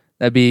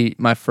that'd be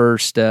my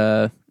first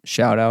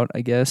shout out,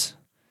 I guess.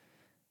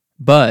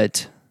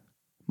 But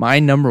my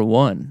number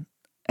 1,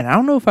 and I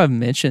don't know if I've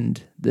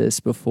mentioned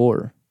this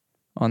before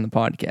on the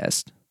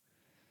podcast,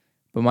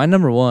 but my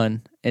number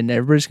 1, and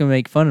everybody's gonna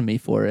make fun of me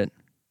for it.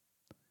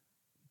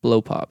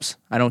 Blow pops.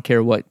 I don't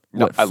care what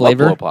flavor. I love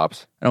blow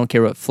pops. I don't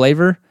care what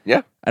flavor.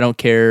 Yeah. I don't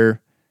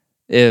care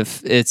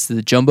if it's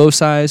the jumbo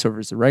size or if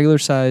it's the regular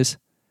size.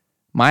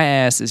 My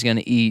ass is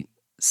gonna eat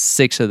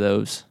 6 of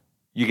those.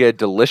 You get a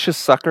delicious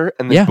sucker,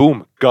 and then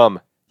boom, gum.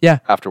 Yeah.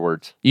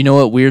 Afterwards. You know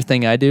what weird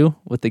thing I do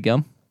with the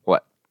gum?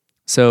 What?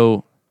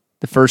 So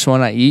the first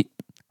one I eat,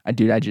 I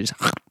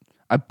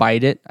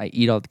bite it. I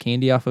eat all the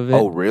candy off of it.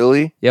 Oh,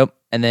 really? Yep.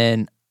 And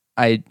then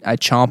I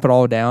chomp it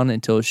all down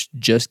until it's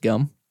just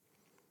gum.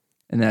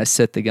 And then I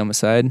set the gum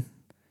aside.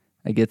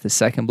 I get the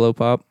second blow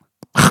pop.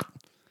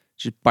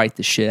 Just bite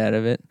the shit out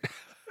of it.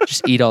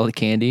 Just eat all the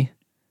candy.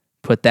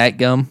 Put that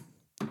gum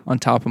on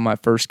top of my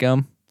first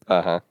gum.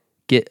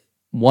 Get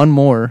one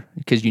more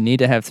because you need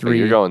to have 3. So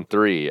you're going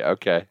 3.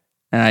 Okay.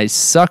 And I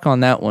suck on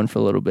that one for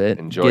a little bit.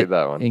 Enjoy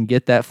that one. And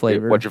get that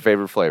flavor. What's your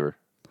favorite flavor?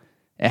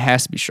 It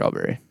has to be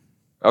strawberry.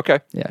 Okay.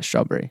 Yeah,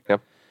 strawberry.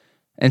 Yep.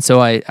 And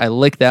so I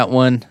lick that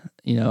one.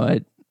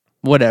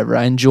 Whatever.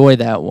 I enjoy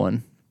that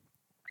one.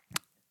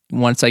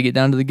 Once I get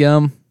down to the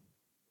gum,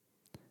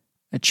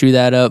 I chew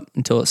that up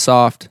until it's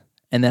soft.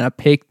 And then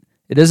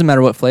it doesn't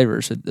matter what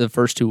flavors the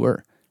first 2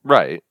 were.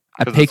 Right.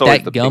 I pick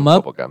that gum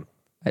up.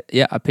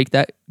 I pick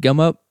that gum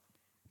up,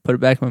 put it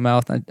back in my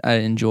mouth. I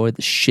enjoy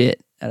the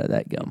shit out of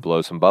that gum.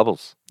 Blow some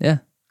bubbles. Yeah.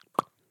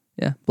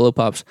 Yeah. Blow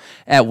pops.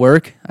 At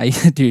work, I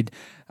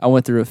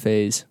went through a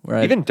phase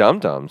where even Dum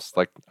Dums.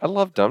 Like, I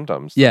love Dum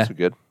Dums. Yeah. Those are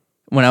good.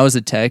 When I was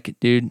a tech,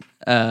 dude,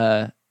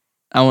 I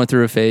went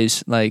through a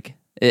phase, like,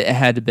 it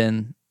had to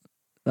been,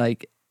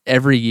 like,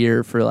 every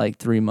year for, like,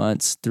 3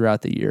 months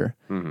throughout the year.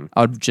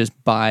 I would just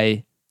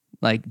buy,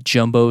 like,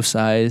 jumbo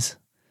size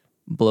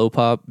blow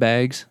pop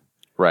bags.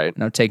 Right.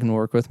 And I would take them to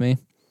work with me.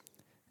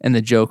 And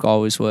the joke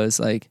always was,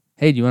 like,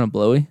 hey, do you want a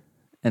blowy?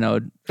 And I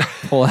would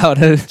pull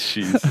out a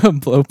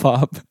blow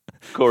pop.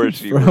 Of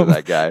course you were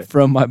that guy.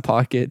 From my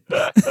pocket.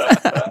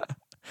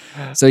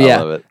 So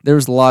yeah, there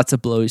was lots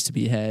of blowies to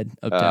be had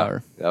up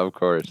tower. Of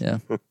course. Yeah.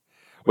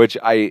 Which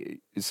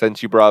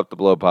since you brought up the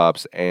blow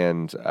pops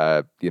and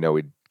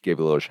we gave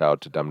a little shout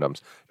out to Dum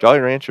Dums. Jolly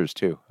Ranchers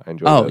too. I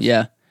enjoy those.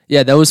 Yeah.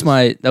 Yeah, that was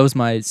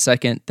my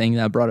second thing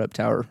that I brought up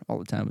tower all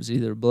the time was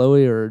either a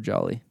blowy or a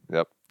jolly.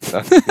 Yep.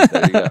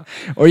 There you go.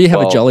 Or you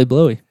have a jolly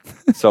blowy.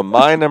 So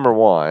my number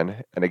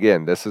 1, and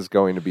again, this is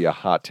going to be a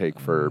hot take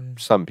for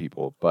some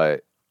people,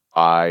 but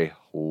I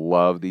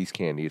love these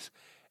candies.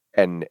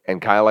 And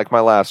kind of like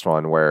my last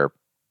one where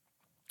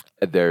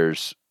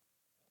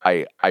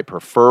I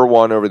prefer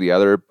one over the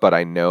other, but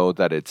I know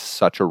that it's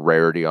such a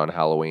rarity on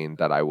Halloween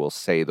that I will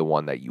say the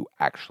one that you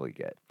actually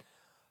get.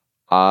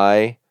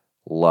 I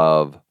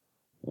love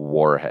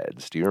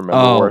Warheads. Do you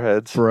remember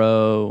Warheads?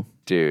 Bro.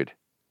 Dude,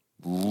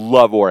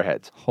 love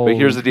Warheads. Holy but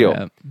here's the deal.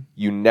 crap.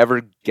 You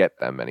never get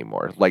them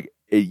anymore. Like,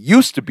 it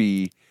used to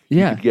be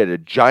you could get a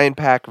giant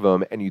pack of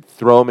them and you'd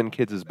throw them in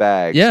kids'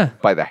 bags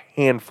by the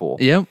handful.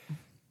 Yep.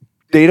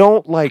 They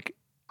don't, like,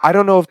 I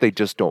don't know if they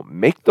just don't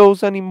make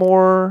those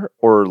anymore,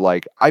 or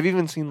like I've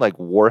even seen like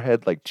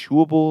Warhead like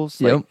chewables.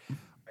 Yep.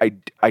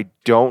 Like I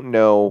don't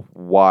know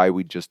why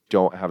we just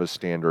don't have a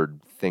standard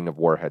thing of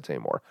Warheads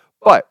anymore.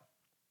 But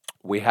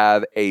we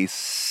have a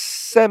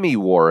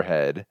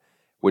semi-Warhead,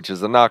 which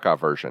is a knockoff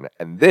version,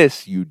 and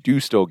this you do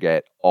still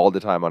get all the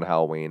time on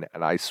Halloween,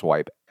 and I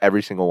swipe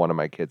every single one of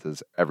my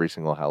kids' every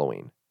single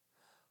Halloween.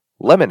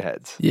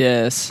 Lemonheads.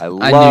 Yes. I knew you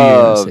were gonna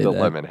love say the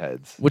that.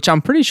 Lemonheads. Which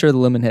I'm pretty sure the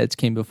Lemonheads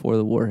came before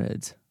the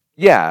Warheads.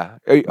 Yeah.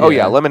 Oh, yeah.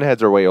 Yeah.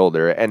 Lemonheads are way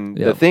older. And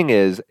the Yep. thing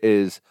is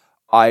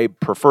I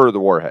prefer the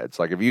Warheads.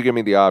 Like, if you give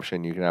me the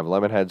option, you can have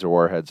Lemonheads or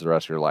Warheads the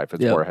rest of your life.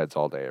 It's Yep. Warheads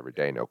all day, every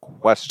day. No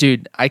question.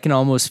 Dude, I can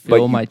almost But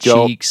feel you my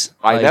don't- cheeks.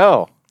 I like,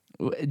 know.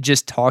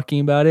 Just talking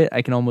about it,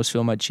 I can almost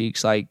feel my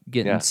cheeks like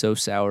getting Yeah. so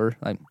sour.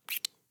 Like,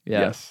 yeah.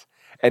 Yes.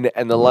 And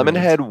the Warheads.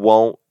 Lemonhead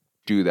won't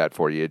do that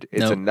for you.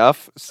 It's Nope.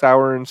 enough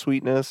sour and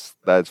sweetness.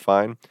 That's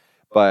fine.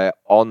 But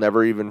I'll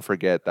never even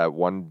forget that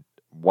one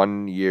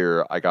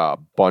year I got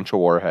a bunch of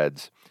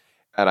Warheads.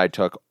 And I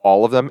took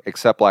all of them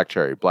except Black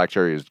Cherry. Black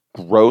Cherry is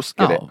gross.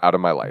 Get it Oh, out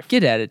of my life.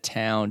 Get out of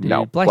town, dude.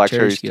 No, Black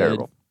Cherry's good.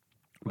 terrible.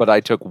 But I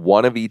took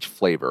one of each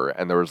flavor,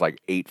 and there was like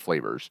 8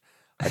 flavors.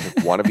 I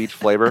took one of each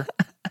flavor,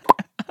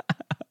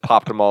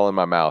 popped them all in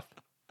my mouth.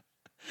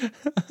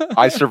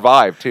 I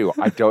survived too.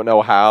 I don't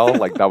know how.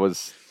 Like, that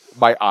was,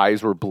 my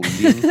eyes were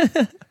bleeding.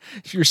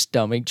 Your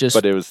stomach just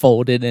But it was-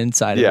 folded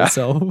inside Yeah. of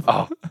itself.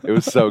 Oh, it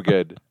was so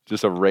good.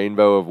 Just a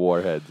rainbow of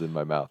Warheads in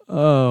my mouth.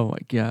 Oh my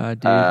god,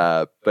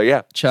 dude. But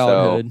yeah,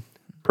 Childhood. So,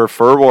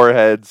 prefer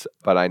Warheads,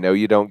 but I know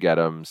you don't get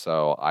them,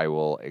 so I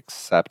will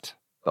accept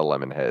the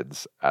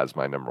Lemonheads as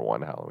my number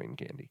 1 Halloween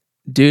candy.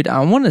 Dude, I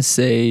want to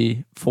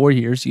say 4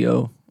 years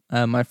ago,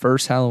 my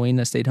first Halloween,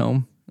 I stayed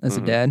home as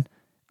a dad.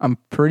 I'm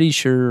pretty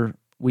sure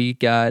we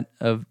got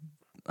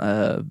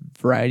a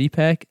variety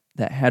pack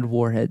that had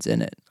Warheads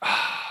in it.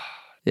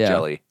 Yeah.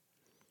 Jelly.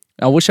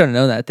 I wish I'd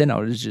known that. Then I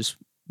would have just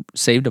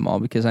saved them all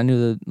because I knew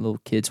the little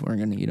kids weren't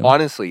going to eat them.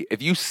 Honestly,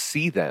 if you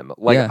see them,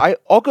 like Yeah.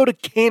 I'll go to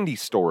candy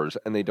stores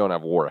and they don't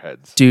have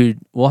Warheads. Dude,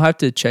 we'll have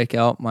to check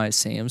out my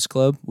Sam's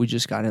Club. We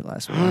just got it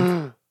last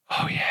month.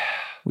 Oh yeah.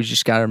 We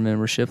just got our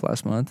membership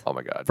last month. Oh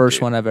my god. First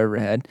dude. one I've ever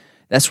had.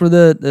 That's where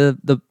the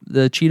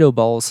Cheeto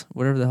balls,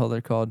 whatever the hell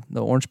they're called,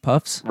 the orange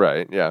puffs.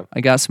 Right. Yeah.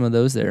 I got some of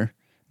those there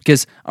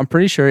because I'm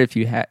pretty sure if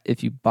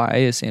you buy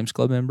a Sam's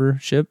Club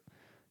membership,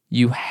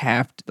 you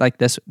have to, like,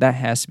 that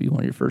has to be one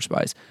of your first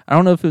buys. I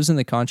don't know if it was in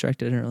the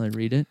contract. I didn't really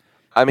read it.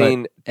 I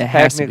mean, it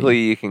has to be. technically,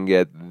 you can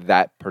get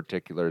that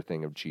particular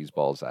thing of cheese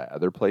balls at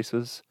other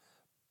places,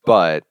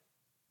 but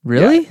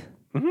Really?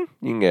 you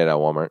can get it at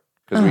Walmart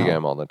because we Oh. get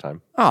them all the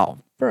time. Oh,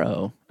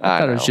 bro. I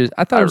thought it was know. just.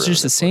 I thought I it was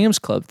just ruined a it for you. Sam's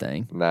Club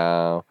thing.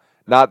 No,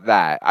 not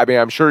that. I mean,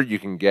 I'm sure you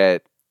can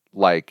get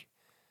like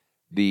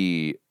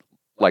the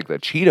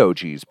Cheeto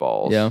cheese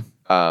balls. Yeah.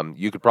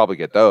 You could probably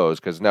get those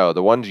because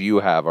the ones you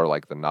have are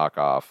like the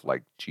knockoff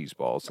like cheese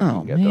balls. So you Oh,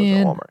 can get those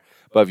man. at Walmart.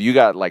 But if you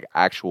got like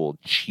actual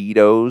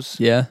Cheetos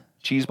Yeah.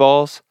 cheese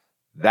balls,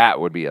 that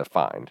would be a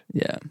find.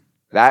 Yeah.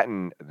 That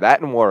and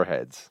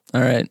Warheads.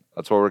 All right.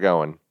 That's what we're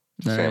going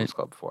to All Sam's right.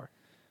 Club for.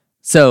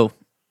 So,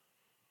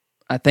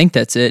 I think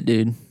that's it,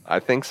 dude. I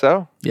think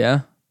so.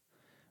 Yeah.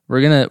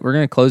 We're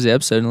gonna close the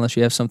episode unless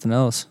you have something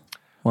else.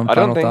 One I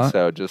final don't think thought.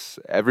 so. Just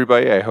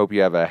everybody, I hope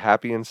you have a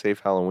happy and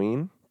safe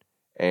Halloween.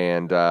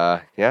 And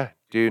yeah,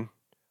 dude,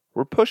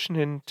 we're pushing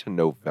into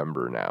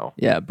November now.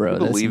 Yeah, bro.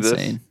 Can you That's believe this?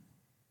 insane.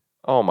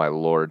 Oh my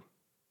Lord.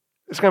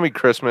 It's gonna be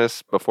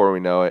Christmas before we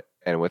know it,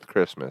 and with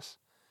Christmas,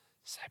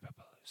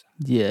 Cyberpalooza.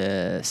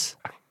 Yes.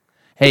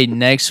 Hey,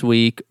 next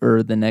week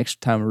or the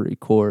next time we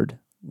record,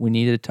 we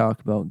need to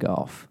talk about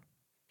golf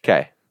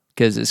Okay.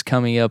 because it's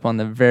coming up on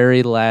the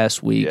very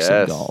last weeks of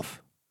Yes.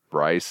 golf.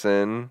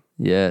 Bryson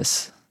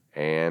Yes.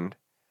 and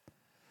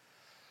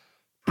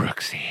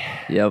Brooksy.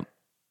 Yep.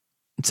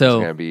 There's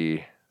So, gonna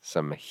be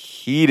some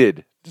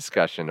heated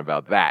discussion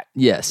about that.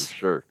 yes, For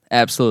sure.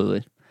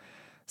 absolutely.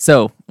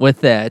 So,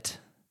 with that,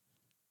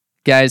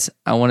 guys,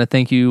 I want to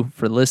thank you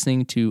for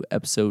listening to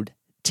episode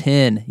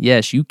 10.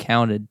 Yes, you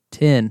counted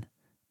 10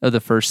 of the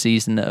first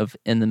season of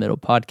In the Middle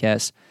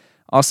podcast.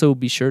 Also,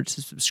 be sure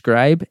to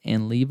subscribe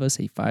and leave us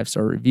a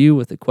 5-star review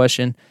with a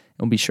question, and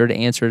we'll be sure to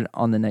answer it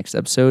on the next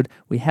episode.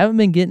 We haven't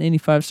been getting any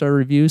 5-star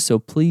reviews, so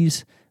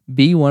please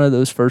be one of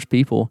those first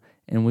people,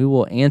 and we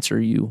will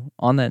answer you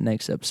on that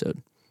next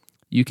episode.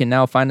 You can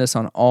now find us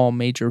on all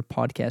major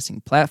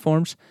podcasting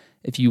platforms.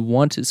 If you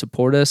want to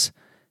support us,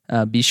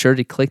 be sure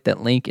to click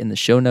that link in the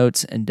show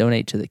notes and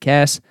donate to the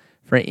cast.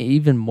 For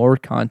even more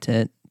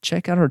content,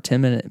 check out our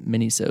 10-minute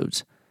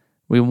minisodes.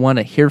 We want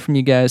to hear from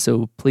you guys,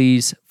 so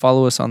please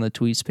follow us on the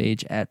tweets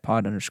page at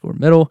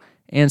pod_middle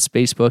and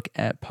Facebook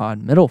at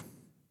podmiddle.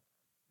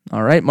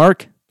 All right,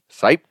 Mark,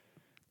 Sipe.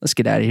 let's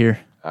get out of here.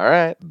 All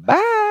right.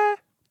 Bye.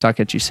 Talk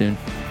at you soon.